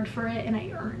hard for it and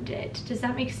I earned it. Does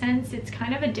that make sense? It's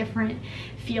kind of a different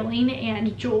feeling,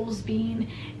 and Jules, being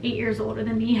 8 years older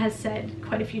than me, has said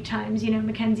quite a few times, you know,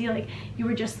 McKenzie, like you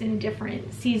were just in a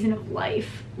different season of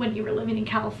life when you were living in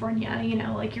California, you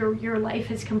know, like your life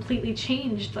has completely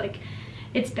changed. Like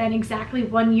it's been exactly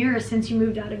 1 year since you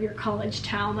moved out of your college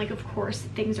town. Like, of course,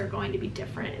 things are going to be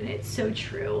different, and it's so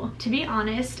true. To be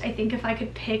honest, I think if I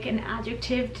could pick an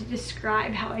adjective to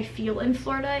describe how I feel in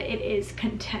Florida, it is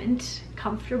content,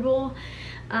 comfortable,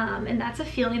 and that's a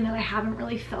feeling that I haven't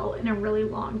really felt in a really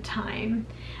long time.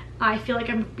 I feel like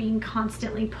I'm being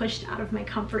constantly pushed out of my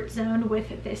comfort zone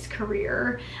with this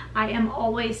career. I am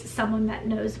always someone that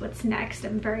knows what's next.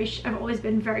 I've always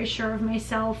been very sure of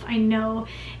myself. I know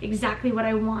exactly what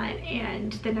I want,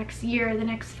 and the next year, the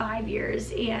next 5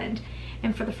 years, and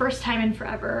for the first time in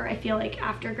forever, I feel like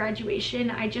after graduation,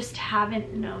 I just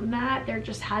haven't known that. There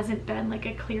just hasn't been like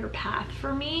a clear path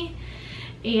for me.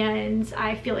 and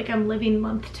I feel like I'm living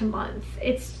month to month.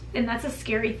 And that's a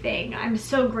scary thing. I'm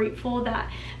so grateful that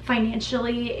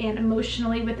financially and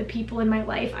emotionally with the people in my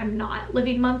life, I'm not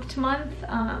living month to month,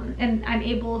 and I'm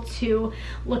able to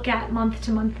look at month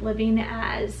to month living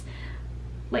as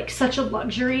like such a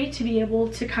luxury, to be able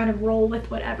to kind of roll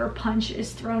with whatever punch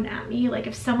is thrown at me. Like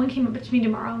if someone came up to me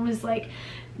tomorrow and was like,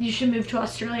 you should move to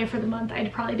Australia for the month,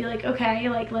 I'd probably be like, okay,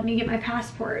 like let me get my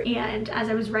passport. And as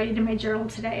I was writing in my journal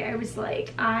today, I was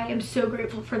like, I am so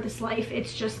grateful for this life.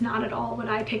 It's just not at all what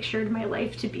I pictured my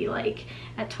life to be like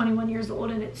at 21 years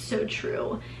old, and it's so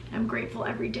true. And I'm grateful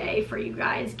every day for you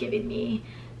guys giving me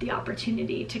the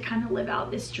opportunity to kind of live out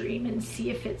this dream and see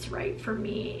if it's right for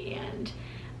me. And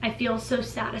I feel so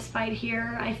satisfied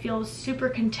here. I feel super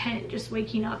content just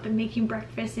waking up and making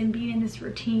breakfast and being in this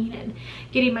routine and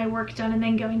getting my work done and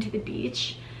then going to the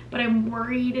beach. But I'm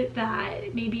worried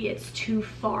that maybe it's too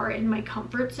far in my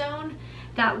comfort zone,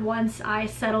 that once I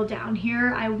settle down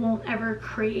here, I won't ever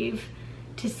crave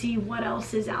to see what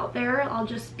else is out there. I'll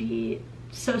just be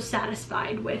so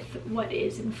satisfied with what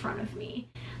is in front of me.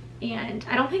 And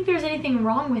I don't think there's anything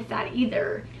wrong with that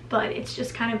either, but it's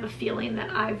just kind of a feeling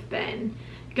that I've been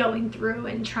going through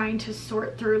and trying to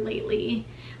sort through lately.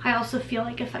 I also feel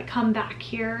like if I come back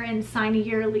here and sign a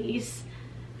year lease,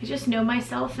 I just know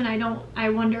myself, and I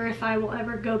wonder if I will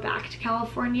ever go back to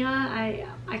California.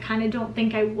 I kind of don't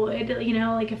think I would, you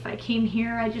know, like if I came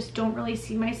here, I just don't really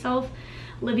see myself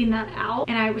living that out.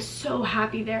 And I was so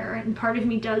happy there, and part of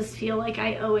me does feel like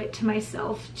I owe it to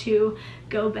myself to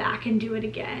go back and do it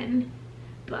again.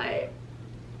 But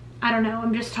I don't know,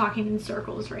 I'm just talking in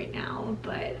circles right now,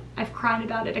 but I've cried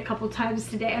about it a couple times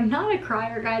today. I'm not a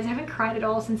crier, guys. I haven't cried at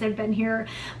all since I've been here.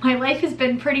 My life has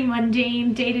been pretty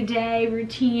mundane, day-to-day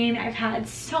routine. I've had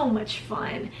so much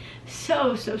fun.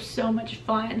 So much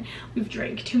fun. We've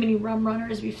drank too many rum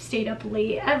runners. We've stayed up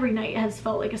late. Every night has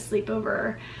felt like a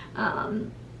sleepover.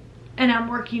 And I'm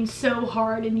working so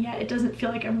hard, and yet it doesn't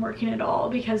feel like I'm working at all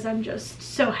because I'm just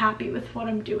so happy with what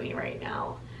I'm doing right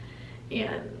now.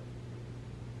 And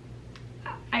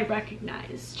I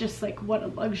recognize just like what a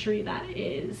luxury that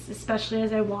is, especially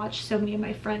as I watch so many of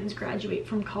my friends graduate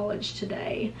from college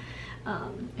today,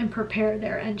 and prepare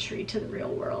their entry to the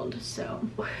real world. So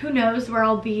who knows where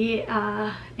I'll be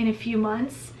in a few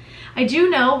months. I do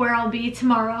know where I'll be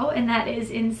tomorrow, and that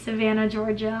is in Savannah,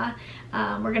 Georgia.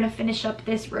 We're gonna finish up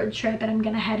this road trip, and I'm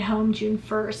gonna head home June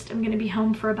 1st. I'm gonna be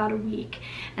home for about a week,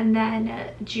 and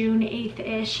then June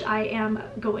 8th-ish, I am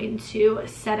going to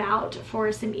set out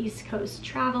for some East Coast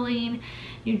traveling,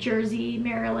 New Jersey,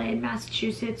 Maryland,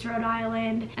 Massachusetts, Rhode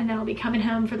Island, and then I'll be coming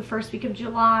home for the first week of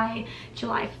July.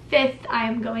 July 5th, I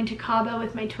am going to Cabo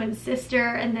with my twin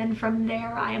sister, and then from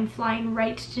there, I am flying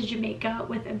right to Jamaica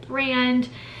with a brand.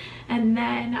 And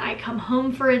then I come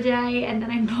home for a day, and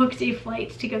then I booked a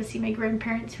flight to go see my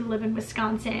grandparents who live in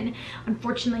Wisconsin.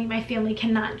 Unfortunately, my family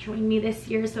cannot join me this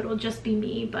year, so it'll just be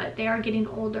me, but they are getting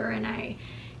older, and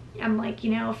I'm like,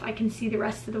 you know, if I can see the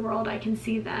rest of the world, I can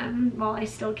see them while I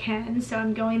still can. So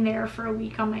I'm going there for a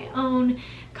week on my own,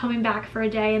 coming back for a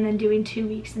day, and then doing 2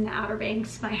 weeks in the Outer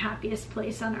Banks, my happiest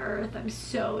place on earth. I'm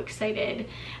so excited.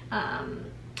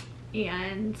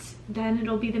 And then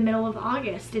it'll be the middle of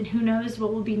August, and who knows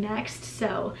what will be next.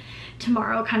 So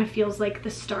tomorrow kind of feels like the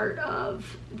start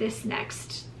of this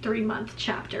next 3-month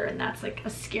chapter, and that's like a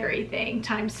scary thing.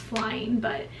 Time's flying,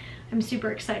 but I'm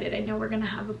super excited. I know we're gonna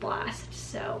have a blast.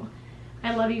 So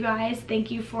I love you guys. Thank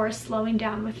you for slowing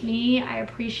down with me. I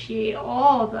appreciate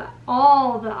all the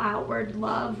outward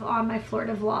love on my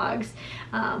Florida vlogs.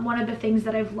 One of the things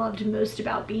that I've loved most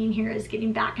about being here is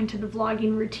getting back into the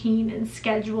vlogging routine and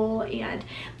schedule, and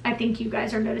I think you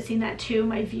guys are noticing that too.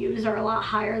 My views are a lot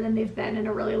higher than they've been in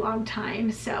a really long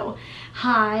time. So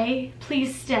hi,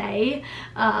 please stay.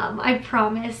 I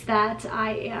promise that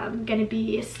I am gonna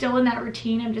be still in that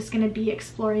routine. I'm just gonna be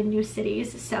exploring new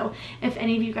cities. So if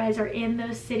any of you guys are in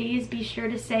those cities, be sure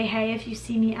to say hey if you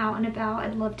see me out and about.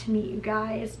 I'd love to meet you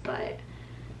guys. But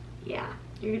yeah,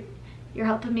 you're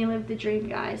helping me live the dream,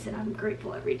 guys, and I'm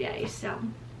grateful every day. So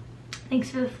thanks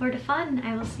for the Florida fun.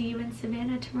 I will see you in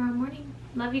Savannah tomorrow morning.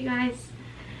 Love you guys.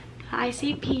 Hi,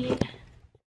 see Pete.